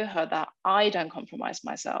show her that I don't compromise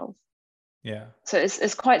myself. Yeah. So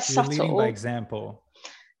it's quite You're subtle. leading by example,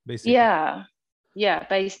 basically. Yeah,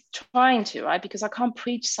 trying to, right? Because I can't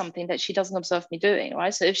preach something that she doesn't observe me doing,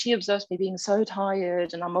 right? So if she observes me being so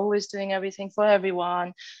tired and I'm always doing everything for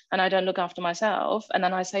everyone and I don't look after myself, and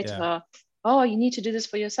then I say to her, oh, you need to do this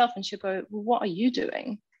for yourself, and she'll go, well, what are you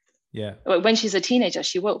doing? Yeah. When she's a teenager,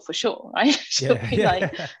 she will, for sure, right? She'll be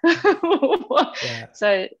like,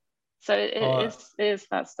 So it is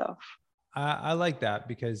that stuff. I like that,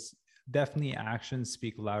 because definitely actions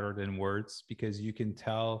speak louder than words, because you can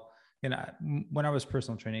tell. And when I was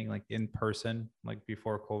personal training, like in person, like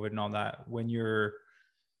before COVID and all that, when you're,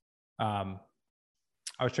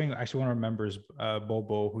 I was training, actually one of our members,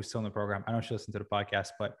 Bobo, who's still in the program. I don't know if she listened to the podcast,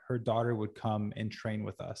 but her daughter would come and train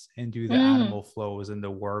with us and do the animal flows and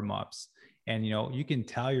the warm-ups. And, you know, you can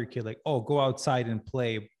tell your kid, like, oh, go outside and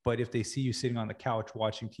play. But if they see you sitting on the couch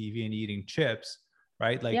watching TV and eating chips,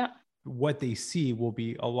 right? Like what they see will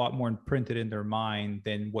be a lot more imprinted in their mind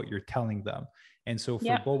than what you're telling them. And so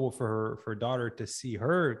for Bobo, for her daughter to see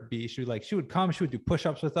her be, she would come, she would do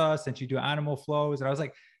push-ups with us, and she'd do animal flows. And I was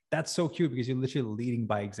like, that's so cute, because you're literally leading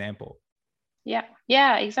by example.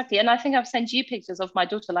 Yeah, exactly. And I think I've sent you pictures of my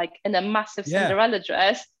daughter, like in a massive Cinderella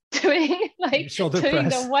dress, doing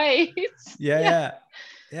the weights. Yeah.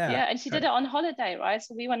 And she did it on holiday, right?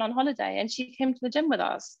 So we went on holiday and she came to the gym with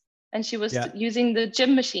us, and she was using the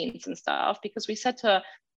gym machines and stuff, because we said to her,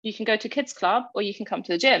 you can go to kids club or you can come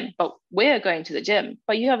to the gym, but we're going to the gym,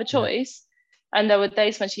 but you have a choice. And there were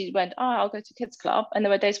days when she went, oh, I'll go to kids club. And there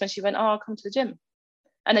were days when she went, oh, I'll come to the gym.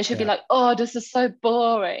 And then she'd be like, oh, this is so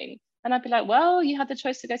boring. And I'd be like, well, you had the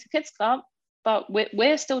choice to go to kids club, but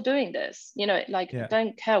we're still doing this, you know, like,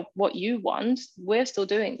 don't care what you want. We're still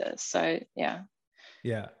doing this. So yeah,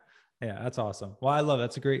 that's awesome. Well, I love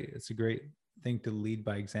it's a great thing to lead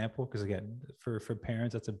by example, because again, for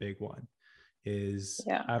parents, that's a big one.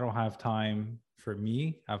 I don't have time for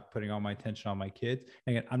me. I'm putting all my attention on my kids.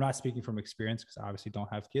 And again, I'm not speaking from experience, because I obviously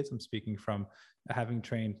don't have kids. I'm speaking from having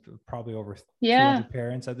trained probably over 200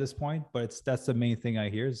 parents at this point. But that's the main thing I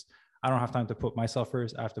hear is, I don't have time to put myself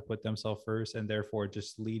first. I have to put themselves first, and therefore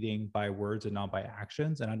just leading by words and not by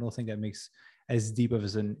actions. And I don't think that makes as deep of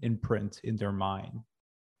as an imprint in their mind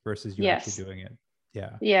versus you actually doing it.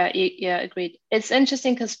 Yeah, agreed. It's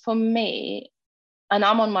interesting, because for me, and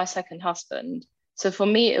I'm on my second husband, so for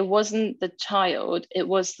me, it wasn't the child, it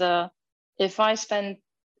was if I spend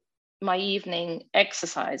my evening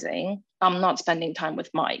exercising, I'm not spending time with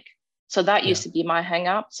Mike. So that used to be my hang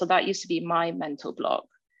up. So that used to be my mental block.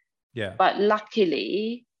 But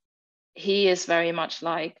luckily, he is very much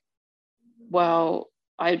like, well,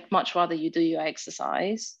 I'd much rather you do your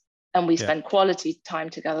exercise and we spend quality time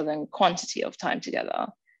together than quantity of time together.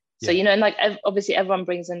 So, you know, and like, obviously everyone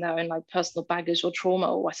brings in their own like personal baggage or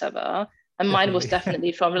trauma or whatever. And mine was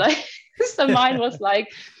definitely from like, so mine was like,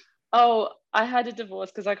 oh, I had a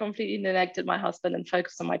divorce because I completely neglected my husband and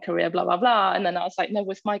focused on my career, blah, blah, blah. And then I was like, no,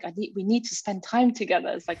 with Mike, we need to spend time together.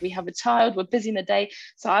 It's like, we have a child, we're busy in the day.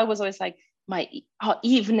 So I was always like, our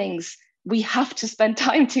evenings, we have to spend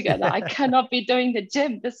time together. I cannot be doing the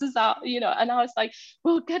gym. This is our, you know, and I was like,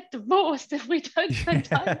 we'll get divorced if we don't spend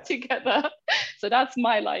time together. So that's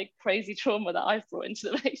my like crazy trauma that I've brought into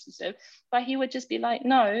the relationship. But he would just be like,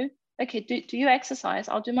 no, okay, do you exercise?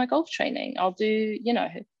 I'll do my golf training. I'll do, you know,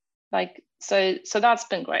 like, so that's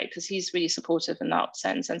been great, because he's really supportive in that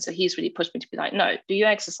sense. And so he's really pushed me to be like, no, do you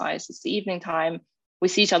exercise? It's the evening time. We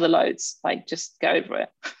see each other loads, like, just get over it.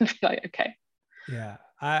 Like, okay. Yeah.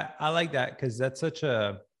 I like that, because that's such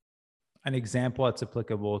a an example that's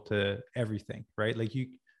applicable to everything, right? Like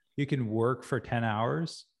you can work for 10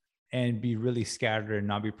 hours and be really scattered and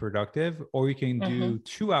not be productive, or you can do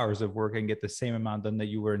 2 hours of work and get the same amount done that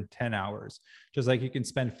you were in 10 hours. Just like you can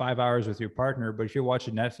spend 5 hours with your partner, but if you're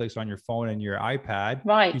watching Netflix on your phone and your iPad,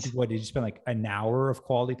 Right. did you spend like an hour of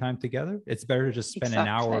quality time together? It's better to just spend an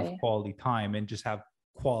hour of quality time and just have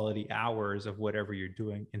quality hours of whatever you're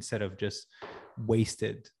doing instead of just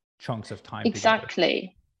wasted chunks of time Exactly.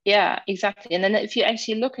 together. Yeah, exactly. And then if you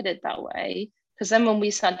actually look at it that way, because then when we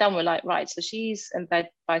sat down, we're like, right, so she's in bed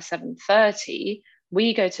by 7:30,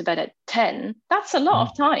 we go to bed at 10. That's a lot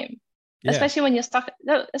of time. Yeah. Especially when you're stuck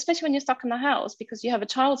in the house because you have a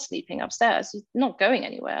child sleeping upstairs, you're not going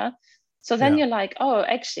anywhere. So then you're like, oh,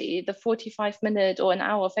 actually, the 45-minute or an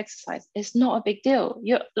hour of exercise is not a big deal.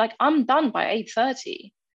 You're like, I'm done by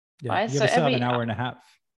 8:30. Yeah. Right. You So have an hour and a half.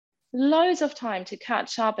 Loads of time to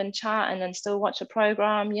catch up and chat and then still watch a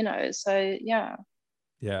program, so yeah.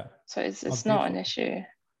 So it's not an issue.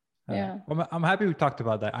 Yeah. Well, I'm happy we talked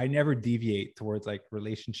about that. I never deviate towards like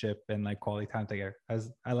relationship and like quality time together,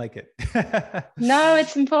 as I like it. No,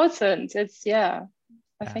 it's important.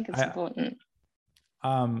 I think it's important.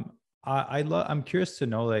 I'm curious to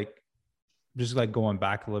know, like, just like going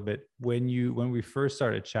back a little bit, when we first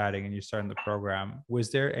started chatting and you started the program,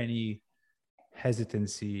 was there any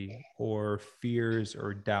hesitancy or fears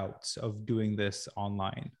or doubts of doing this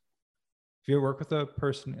online? Have you ever worked with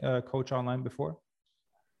a coach online before?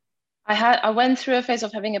 I went through a phase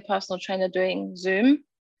of having a personal trainer doing Zoom.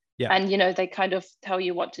 Yeah. And they kind of tell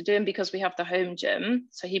you what to do. And because we have the home gym,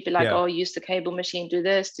 so he'd be like, oh, use the cable machine, do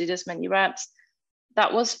this many reps.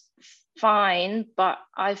 That was fine, but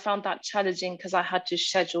I found that challenging because I had to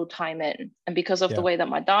schedule time in. And because of the way that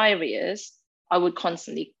my diary is, I would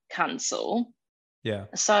constantly cancel. Yeah.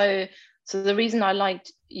 So the reason I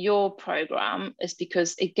liked your program is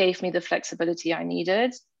because it gave me the flexibility I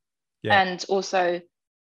needed. Yeah. And also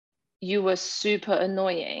you were super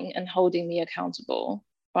annoying and holding me accountable,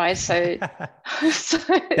 right? So,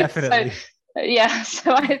 definitely.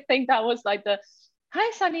 So I think that was like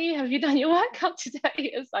hi, Sunny, have you done your workout today?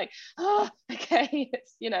 It's like, oh, okay.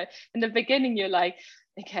 It's, in the beginning, you're like,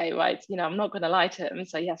 okay, right, I'm not going to lie to him.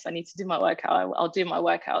 So yes, I need to do my workout. I'll do my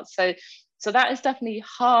workout. So that is definitely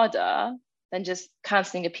harder than just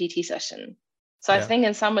canceling a PT session. So I think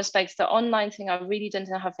in some respects, the online thing, I really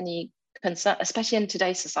didn't have any concern, especially in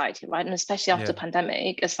today's society, right? And especially after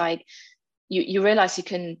pandemic, it's like you realize you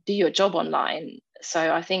can do your job online.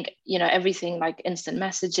 So I think, everything like instant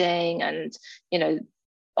messaging and,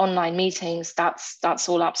 online meetings, that's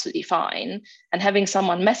all absolutely fine. And having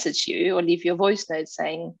someone message you or leave your voice note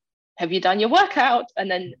saying, have you done your workout? And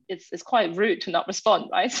then it's quite rude to not respond,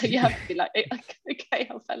 right? So you have to be like, okay,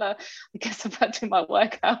 fella, I guess I'm about to do my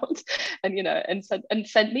workout, and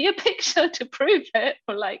send me a picture to prove it.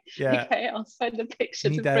 Or like, okay, I'll send a picture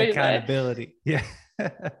to prove accountability. Yeah.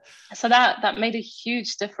 So that made a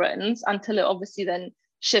huge difference until it obviously then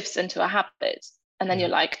shifts into a habit. And then you're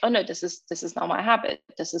like, oh no, this is now my habit.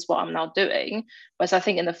 This is what I'm now doing. Whereas I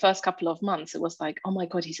think in the first couple of months, it was like, oh my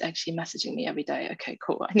God, he's actually messaging me every day. Okay,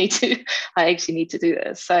 cool. I actually need to do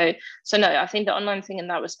this. So no, I think the online thing in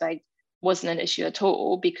that respect wasn't an issue at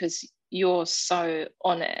all because you're so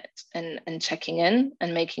on it and checking in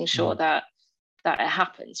and making sure that it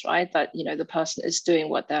happens, right? That, the person is doing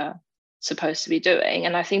what they're supposed to be doing.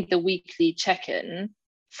 And I think the weekly check-in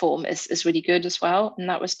form is really good as well in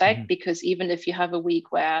that respect, because even if you have a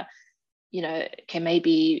week where, okay,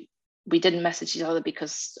 maybe we didn't message each other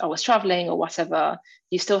because I was traveling or whatever,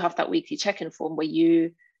 you still have that weekly check-in form where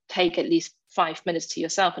you take at least 5 minutes to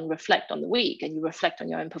yourself and reflect on the week, and you reflect on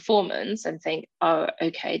your own performance and think, oh,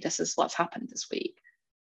 okay, this is what's happened this week.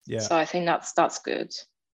 Yeah. So I think that's good.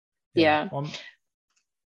 Yeah.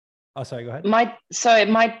 Oh, sorry, go ahead.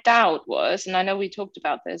 My doubt was, and I know we talked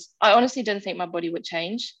about this, I honestly didn't think my body would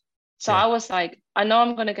change. So I was like, I know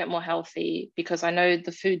I'm going to get more healthy because I know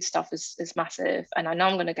the food stuff is massive, and I know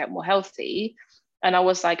I'm going to get more healthy. And I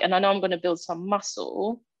was like, and I know I'm going to build some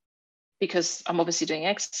muscle because I'm obviously doing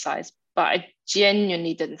exercise, but I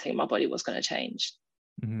genuinely didn't think my body was going to change.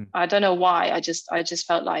 I don't know why. I just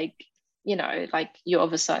felt like, like you're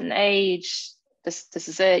of a certain age, this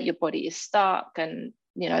is it, your body is stuck, and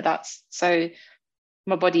that's so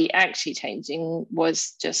my body actually changing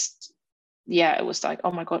was just, it was like,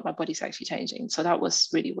 oh my God, my body's actually changing. So that was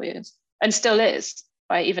really weird, and still is,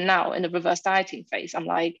 right? Even now in the reverse dieting phase, I'm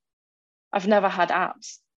like, I've never had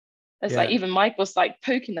abs. It's like, even Mike was like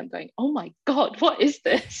poking them going, oh my God, what is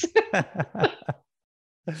this?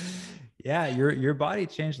 Yeah, your body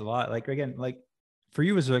changed a lot. Like, again, like for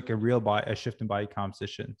you, it was like a shift in body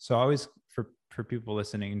composition. So I always, for for people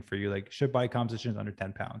listening and for you, like should body composition is under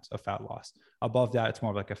 10 pounds of fat loss. Above that, it's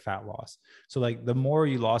more of like a fat loss. So like the more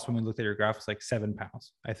you lost when we looked at your graph, it's like 7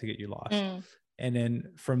 pounds, I think you lost. And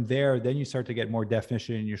then from there, then you start to get more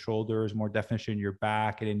definition in your shoulders, more definition in your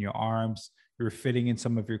back and in your arms. You're fitting in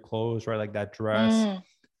some of your clothes, right? Like that dress.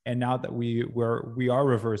 And now that we are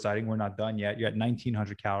reverse dieting, we're not done yet. You're at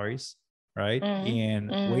 1900 calories, right? And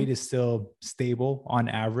weight is still stable on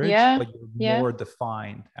average, but you're more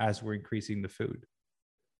defined as we're increasing the food.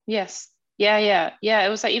 Yes. Yeah. It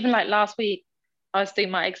was like, even like last week, I was doing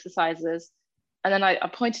my exercises, and then I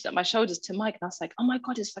pointed at my shoulders to Mike, and I was like, oh my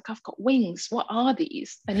God, it's like I've got wings. What are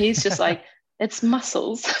these? And he's just like, it's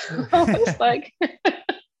muscles. I was like,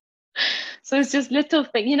 so it's just little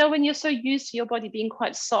thing, you know, when you're so used to your body being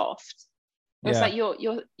quite soft. It's like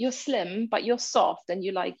you're slim, but you're soft, and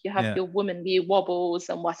you have your womanly wobbles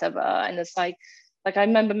and whatever. And it's like I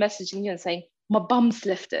remember messaging you and saying, my bum's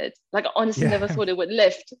lifted. Like, I honestly never thought it would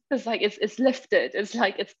lift. It's like it's lifted. It's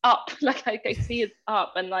like it's up. Like I can see it's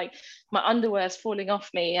up, and like my underwear is falling off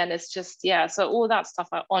me, and it's just So all that stuff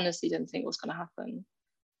I honestly didn't think was going to happen.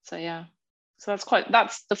 So so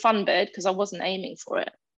that's the fun bit, because I wasn't aiming for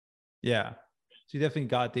it. Yeah. So you definitely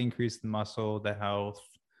got the increase in muscle, the health,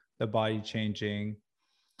 the body changing.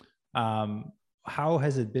 How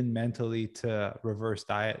has it been mentally to reverse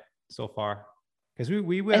diet so far? Because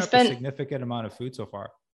we went up a significant amount of food so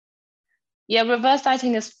far. Yeah, reverse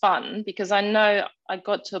dieting is fun, because I know I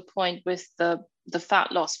got to a point with the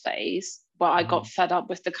fat loss phase where I got fed up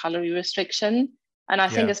with the calorie restriction. And I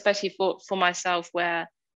think especially for myself, where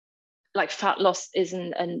like fat loss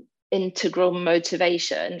isn't an integral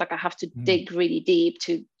motivation, like I have to dig really deep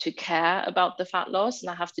to care about the fat loss,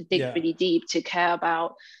 and I have to dig really deep to care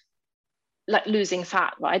about like losing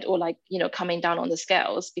fat, right? Or like, you know, coming down on the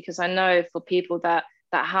scales, because I know for people that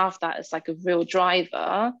have that as like a real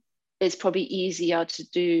driver, it's probably easier to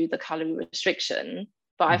do the calorie restriction.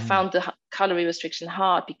 But I found the calorie restriction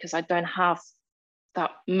hard because I don't have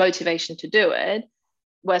that motivation to do it.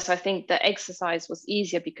 Whereas I think the exercise was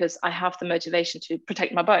easier because I have the motivation to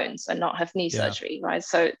protect my bones and not have knee surgery, right?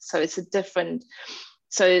 So it's a different.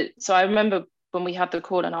 So I remember when we had the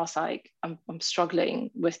call, and I was like, I'm struggling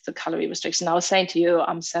with the calorie restriction. I was saying to you,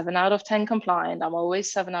 I'm 7 out of 10 compliant. I'm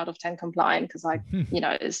always 7 out of 10 compliant, because like, you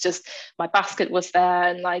know, it's just my basket was there,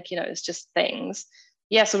 and like, you know, it's just things.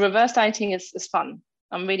 Yeah. So reverse dieting is fun.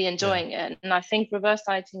 I'm really enjoying it. And I think reverse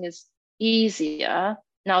dieting is easier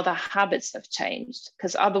now the habits have changed,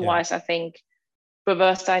 because otherwise I think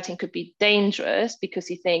reverse dieting could be dangerous, because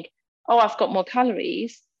you think, oh, I've got more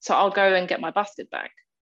calories, so I'll go and get my basket back.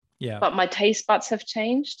 But my taste buds have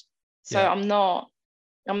changed, so I'm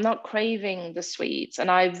not craving the sweets.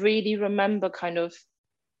 And I really remember kind of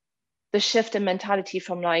the shift in mentality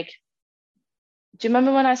from like, do you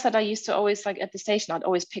remember when I said I used to always, like at the station, I'd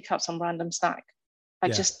always pick up some random snack,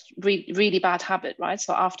 like just really bad habit, right?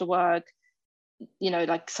 So after work, you know,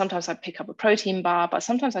 like sometimes I pick up a protein bar, but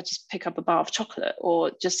sometimes I just pick up a bar of chocolate,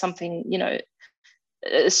 or just something, you know,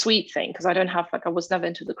 a sweet thing, because I was never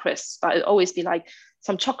into the crisps, but it'd always be like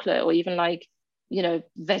some chocolate, or even like, you know,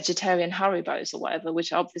 vegetarian Haribos or whatever,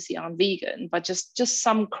 which obviously aren't vegan, but just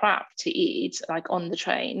some crap to eat like on the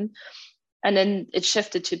train. And then it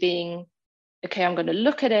shifted to being, okay, I'm going to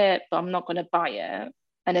look at it, but I'm not going to buy it.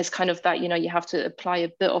 And it's kind of that, you know, you have to apply a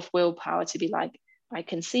bit of willpower to be like, I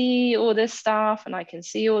can see all this stuff, and I can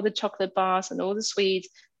see all the chocolate bars and all the sweets,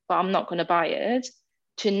 but I'm not going to buy it.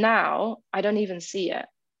 To now, I don't even see it.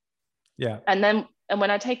 And when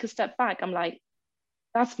I take a step back, I'm like,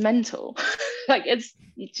 that's mental. Like, it's, do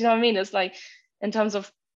you know what I mean? It's like, in terms of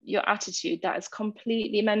your attitude, that is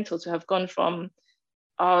completely mental, to have gone from,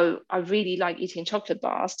 oh, I really like eating chocolate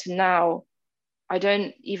bars, to now I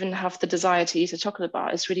don't even have the desire to eat a chocolate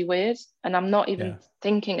bar. It's really weird. And I'm not even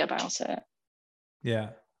thinking about it. Yeah.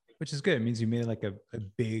 Which is good. It means you made like a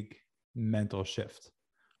big mental shift.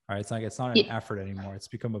 All right. It's not an effort anymore. It's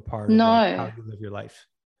become a part of like how you live your life.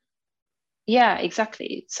 Yeah,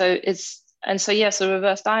 exactly. So so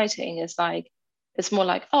reverse dieting is like, it's more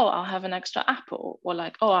like, oh, I'll have an extra apple, or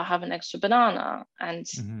like, oh, I'll have an extra banana. And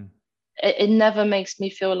it never makes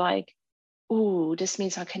me feel like, oh, this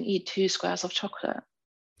means I can eat 2 squares of chocolate.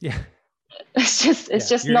 Yeah. It's just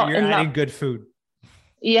you're, not you're enough. adding good food.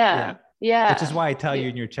 Yeah. Which is why I tell you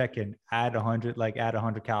in your check-in, add 100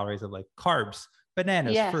 calories of like carbs,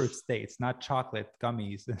 bananas, fruits, dates, not chocolate,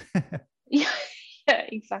 gummies. Yeah,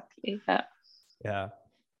 exactly. Yeah.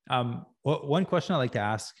 One question I like to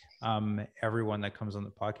ask everyone that comes on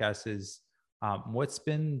the podcast is, what's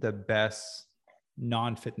been the best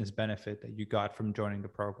non-fitness benefit that you got from joining the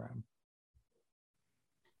program?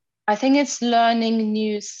 I think it's learning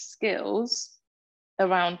new skills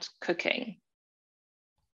around cooking.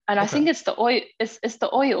 And I Okay. think it's the oil, it's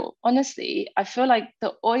the oil. Honestly, I feel like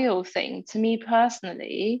the oil thing, to me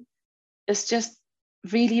personally, is just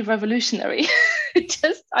really revolutionary.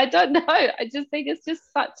 I don't know. I just think it's just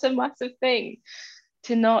such a massive thing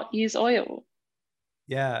to not use oil.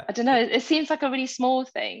 Yeah. I don't know. It seems like a really small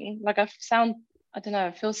thing. Like I don't know,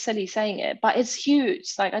 I feel silly saying it, but it's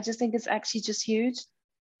huge. Like I just think it's actually just huge.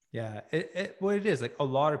 Yeah, what it is, like a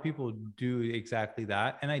lot of people do exactly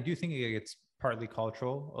that. And I do think it's partly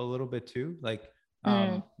cultural a little bit too. Like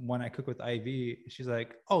when I cook with Ivy, she's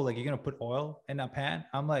like, oh, like you're going to put oil in that pan?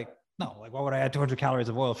 I'm like, no, like why would I add 200 calories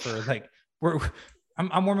of oil for like,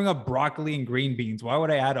 I'm warming up broccoli and green beans. Why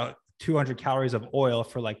would I add 200 calories of oil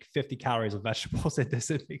for like 50 calories of vegetables? It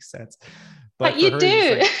doesn't make sense. But But for you her, it's just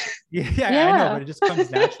do. like, yeah, I know, Yeah. but it just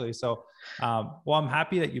comes naturally. So well, I'm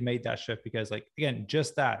happy that you made that shift because, like, again,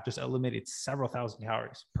 just eliminated several thousand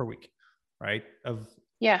calories per week, right? Of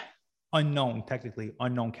Yeah. technically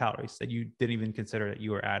unknown calories that you didn't even consider that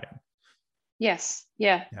you were adding. Yes.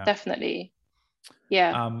 Yeah, Yeah. definitely.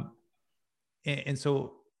 Yeah. And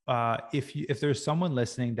so if there's someone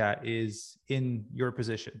listening that is in your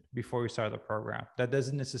position before we start the program that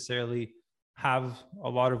doesn't necessarily have a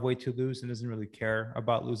lot of weight to lose and doesn't really care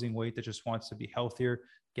about losing weight, that just wants to be healthier,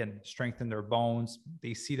 again, strengthen their bones,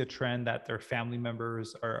 they see the trend that their family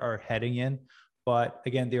members are heading in, but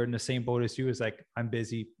again, they're in the same boat as you, is like, I'm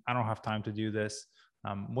busy, I don't have time to do this.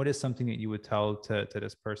 What is something that you would tell to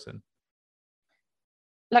this person?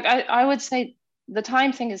 Like I would say the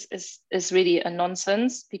time thing is really a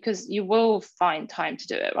nonsense, because you will find time to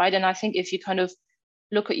do it, right? And I think if you kind of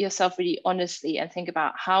look at yourself really honestly and think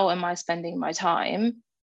about, how am I spending my time?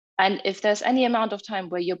 And if there's any amount of time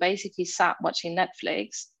where you're basically sat watching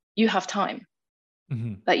Netflix, you have time.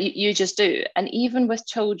 Mm-hmm. Like you just do. And even with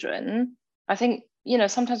children, I think,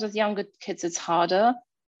 sometimes with younger kids it's harder,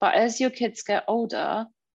 but as your kids get older,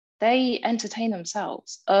 they entertain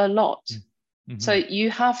themselves a lot. So Mm-hmm.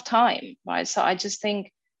 you have time, right? So I just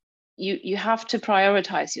think you have to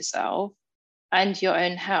prioritize yourself and your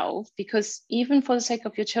own health, because even for the sake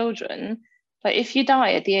of your children, like if you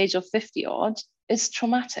die at the age of 50 odd, it's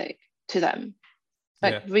traumatic to them,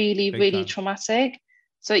 like Yeah, really, big really time. traumatic.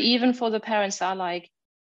 So even for the parents that are like,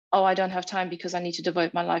 oh, I don't have time because I need to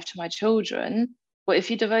devote my life to my children. Well, if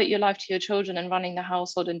you devote your life to your children and running the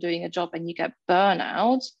household and doing a job, and you get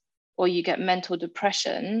burnout or you get mental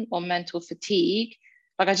depression or mental fatigue,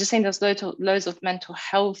 like I just think there's loads of mental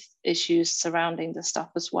health issues surrounding this stuff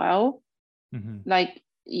as well. Mm-hmm. Like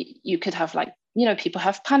you could have, like, people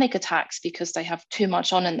have panic attacks because they have too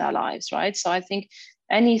much on in their lives, right? So I think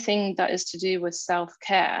anything that is to do with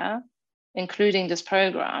self-care, including this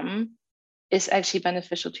program, is actually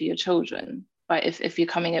beneficial to your children, right? If you're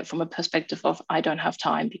coming at from a perspective of, I don't have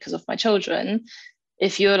time because of my children.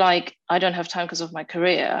 If you're like, I don't have time because of my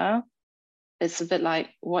career, it's a bit like,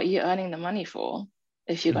 what are you earning the money for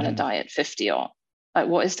if you're going to Mm-hmm. die at 50? Or like,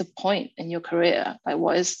 what is the point in your career? Like,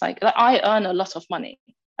 what is like I earn a lot of money,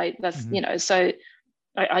 like that's, Mm-hmm. So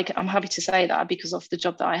I'm happy to say that because of the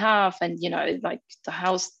job that I have, and like the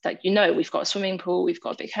house, like we've got a swimming pool, we've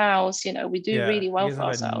got a big house, we do Yeah, really you well guys for have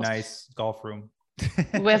a ourselves. nice golf room.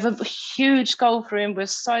 We have a huge golf room. We're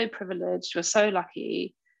so privileged. We're so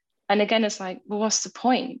lucky. And again, it's like, well, what's the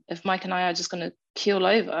point if Mike and I are just going to keel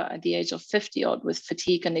over at the age of 50 odd with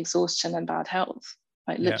fatigue and exhaustion and bad health?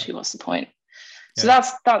 Like, Yeah, literally, what's the point? So yeah,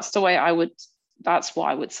 that's the way that's what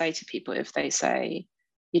I would say to people if they say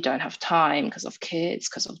you don't have time because of kids,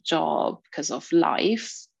 because of job, because of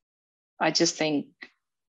life. I just think,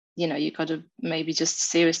 you got to maybe just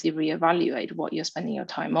seriously reevaluate what you're spending your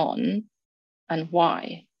time on and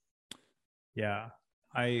why. yeah.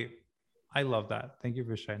 I love that. Thank you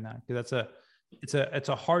for sharing that, because it's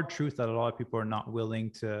a hard truth that a lot of people are not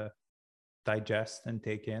willing to digest and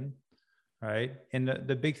take in, right? And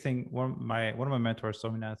the big thing, one of my mentors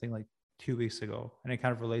told me that, I think like 2 weeks ago, and it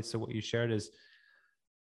kind of relates to what you shared, is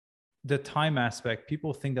the time aspect.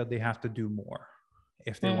 People think that they have to do more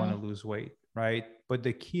if they want to lose weight, right? But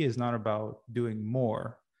the key is not about doing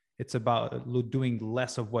more. It's about doing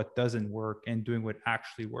less of what doesn't work and doing what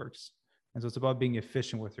actually works. And so it's about being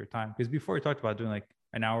efficient with your time. Because before we talked about doing like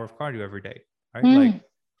an hour of cardio every day, right? Like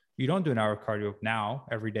you don't do an hour of cardio now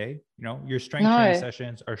every day. Your strength training No.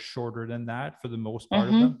 sessions are shorter than that for the most part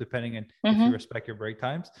of them, depending on if you respect your break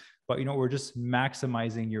times. But we're just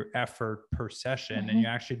maximizing your effort per session, and you're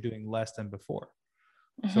actually doing less than before.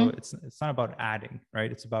 So it's not about adding, right?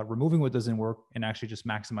 It's about removing what doesn't work and actually just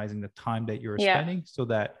maximizing the time that you're spending, so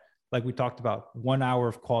that, like we talked about, 1 hour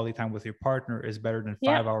of quality time with your partner is better than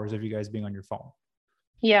 5 hours of you guys being on your phone.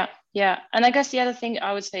 Yeah. And I guess the other thing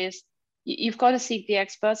I would say is, you've got to seek the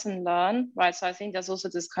experts and learn, right? So I think there's also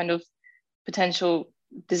this kind of potential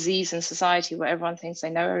disease in society where everyone thinks they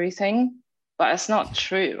know everything, but it's not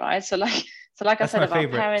true, right? So like I That's said my about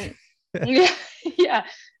favorite. parent, yeah, yeah,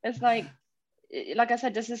 it's like I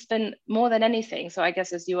said, this has been more than anything. So I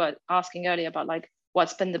guess as you were asking earlier about like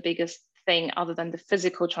what's been the biggest thing other than the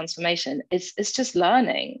physical transformation, it's just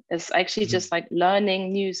learning. It's actually Mhm. just like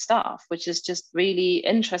learning new stuff, which is just really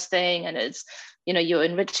interesting. And it's, you're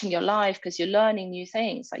enriching your life because you're learning new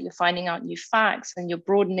things, like you're finding out new facts and you're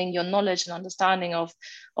broadening your knowledge and understanding of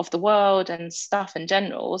the world and stuff in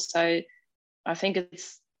general. So I think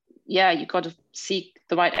it's, yeah, you got to seek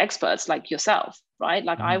the right experts like yourself, right?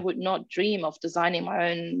 Like I Mhm. would not dream of designing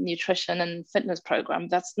my own nutrition and fitness program.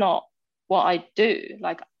 That's not what I do.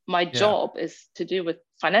 Like my Yeah. job is to do with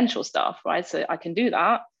financial stuff, right? So I can do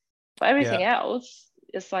that. But everything Yeah. else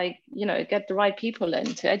is like, get the right people in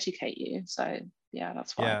to educate you. So yeah,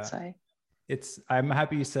 that's what I'd Yeah. say. I'm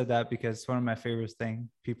happy you said that because it's one of my favorite things.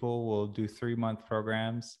 People will do 3-month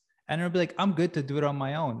programs and it'll be like, I'm good to do it on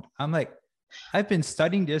my own. I'm like, I've been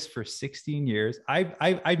studying this for 16 years.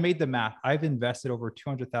 I've made the math. I've invested over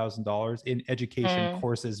 $200,000 in education Mm,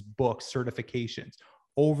 courses, books, certifications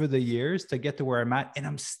over the years to get to where I'm at, and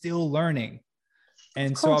I'm still learning. of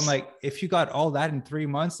And so I'm course. like, if you got all that in 3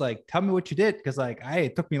 months, like, tell me what you did, because like,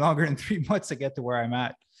 it took me longer than 3 months to get to where I'm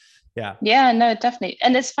at. Yeah. Yeah, no, definitely.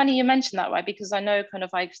 And it's funny you mentioned that, right? Because I know kind of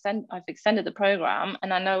I've extended the program,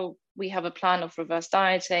 and I know we have a plan of reverse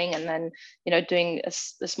dieting and then, doing a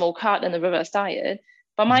small cut in the reverse diet.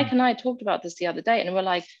 But Mike Mhm. and I talked about this the other day, and we're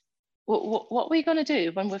like, what are we going to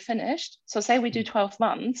do when we're finished? So say we do 12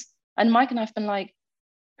 months, and Mike and I have been like,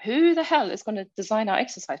 who the hell is going to design our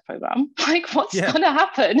exercise program? Like, what's Yeah. going to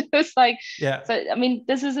happen? It's like, Yeah. so, I mean,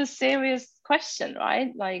 this is a serious question,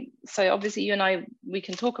 right? Like, so obviously you and I, we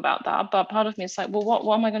can talk about that, but part of me is like, well,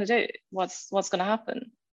 what am I going to do? What's going to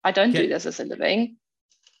happen? I don't do Get this as a living.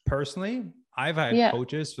 personally, I've had Yeah.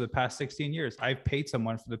 coaches for the past 16 years. I've paid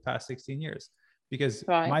someone for the past 16 years because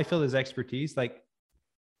Right. my field is expertise. Like,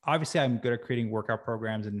 obviously I'm good at creating workout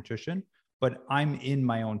programs and nutrition, but I'm in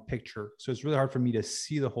my own picture. So it's really hard for me to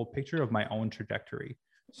see the whole picture of my own trajectory.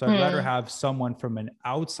 So I'd rather Mm, have someone from an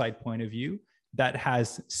outside point of view that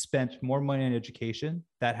has spent more money on education,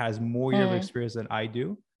 that has more year of mm, experience than I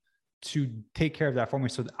do, to take care of that for me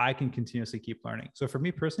so that I can continuously keep learning. So for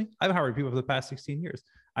me personally, I've hired people for the past 16 years.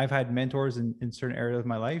 I've had mentors in certain areas of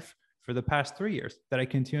my life for the past 3 years that I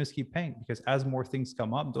continuously keep paying, because as more things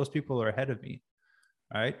come up, those people are ahead of me.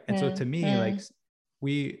 Right. And so to mm, me, like,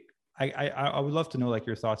 mm, I would love to know like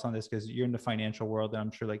your thoughts on this, because you're in the financial world and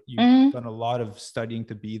I'm sure like you've mm, done a lot of studying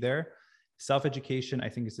to be there. Self-education, I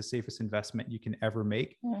think, is the safest investment you can ever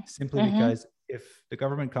make, mm, simply mm-hmm. because if the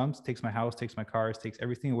government comes, takes my house, takes my cars, takes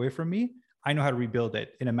everything away from me, I know how to rebuild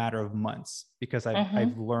it in a matter of months because I've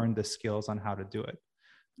Mm-hmm. learned the skills on how to do it.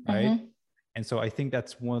 Right. Mm-hmm. And so I think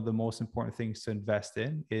that's one of the most important things to invest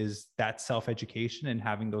in, is that self-education and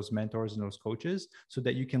having those mentors and those coaches so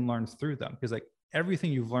that you can learn through them. Because like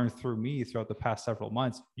everything you've learned through me throughout the past several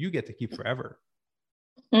months, you get to keep forever.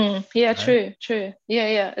 Mm, yeah, Right. true, true.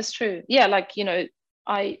 Yeah, it's true. Yeah, like,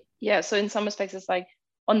 yeah, so in some respects, it's like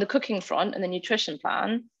on the cooking front and the nutrition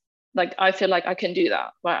plan, like I feel like I can do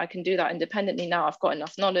that, right? I can do that independently now. I've got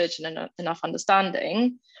enough knowledge and enough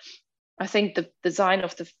understanding. I think the design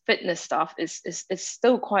of the fitness stuff is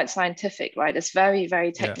still quite scientific, right? It's very,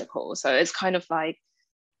 very Yeah. technical. So it's kind of like,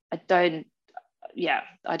 I don't, yeah,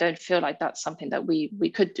 I don't feel like that's something that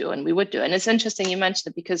we could do and we would do. And it's interesting you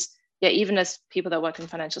mentioned it because yeah, even as people that work in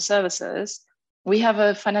financial services, we have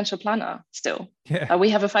a financial planner still. Yeah. We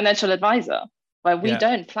have a financial advisor where we Yeah.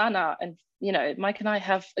 don't plan out, and Mike and I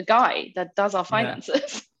have a guy that does our Yeah.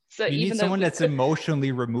 finances. So You need even though someone we that's could,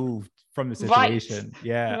 emotionally removed from the right, situation.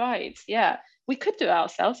 Yeah. right, yeah, we could do it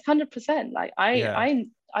ourselves, 100%. Like Yeah.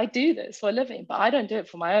 I do this for a living, but I don't do it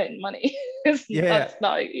for my own money. Yeah. Yeah. That's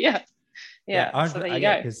not, yeah, Yeah. yeah. So there I you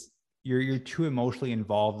get, go. because you're too emotionally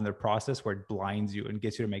involved in the process where it blinds you and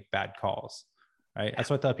gets you to make bad calls. Right. That's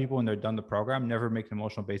what I tell people when they're done the program: never make an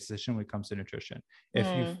emotional based decision when it comes to nutrition.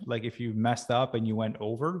 Mm, If you messed up and you went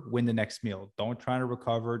over, win the next meal. Don't try to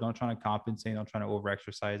recover. Don't try to compensate. Don't try to over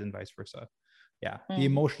exercise, and vice versa. Yeah. The mm,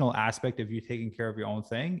 emotional aspect of you taking care of your own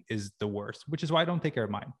thing is the worst, which is why I don't take care of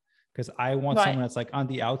mine. Because I want right. someone that's like on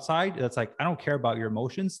the outside, that's like, I don't care about your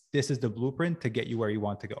emotions. This is the blueprint to get you where you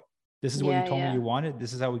want to go. This is what you Yeah, told me yeah. you wanted.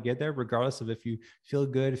 This is how we get there, regardless of if you feel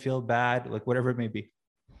good, feel bad, like whatever it may be.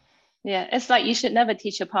 Yeah, it's like you should never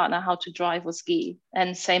teach your partner how to drive or ski,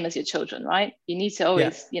 and same as your children, right? You need to Yeah.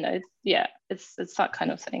 always, yeah, it's that kind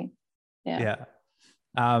of thing. Yeah. Yeah.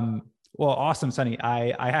 Um, Well, awesome, Sunny.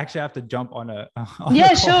 I actually have to jump on on Yeah, a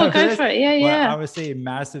call sure, after go this, for it. Yeah, but I yeah. would say a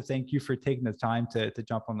massive thank you for taking the time to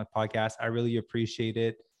jump on the podcast. I really appreciate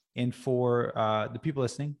it. And for the people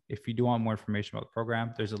listening, if you do want more information about the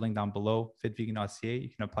program, there's a link down below, fitvegan.ca. You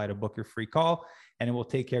can apply to book your free call, and it will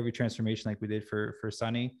take care of your transformation like we did for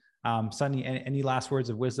Sunny. Sunny, any last words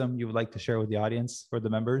of wisdom you would like to share with the audience or the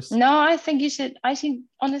members? No, I think you should. I think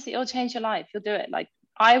honestly, it'll change your life. You'll do it. Like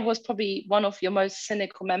I was probably one of your most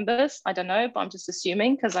cynical members. I don't know, but I'm just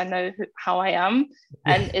assuming because I know how I am,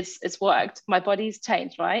 Yeah. and it's worked. My body's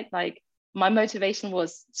changed, right? Like my motivation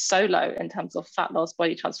was so low in terms of fat loss,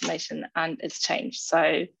 body transformation, and it's changed.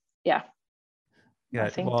 So yeah, I Yeah.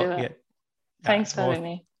 think do Well, it. yeah. Thanks for Well, having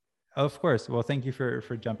me. of course. Well, thank you for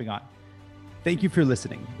jumping on. Thank you for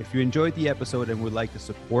listening. If you enjoyed the episode and would like to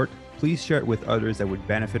support, please share it with others that would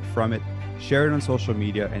benefit from it. Share it on social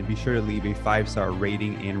media and be sure to leave a 5-star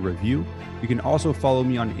rating and review. You can also follow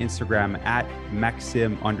me on Instagram at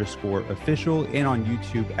Maxim_official and on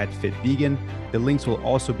YouTube at FitVegan. The links will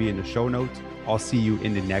also be in the show notes. I'll see you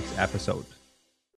in the next episode.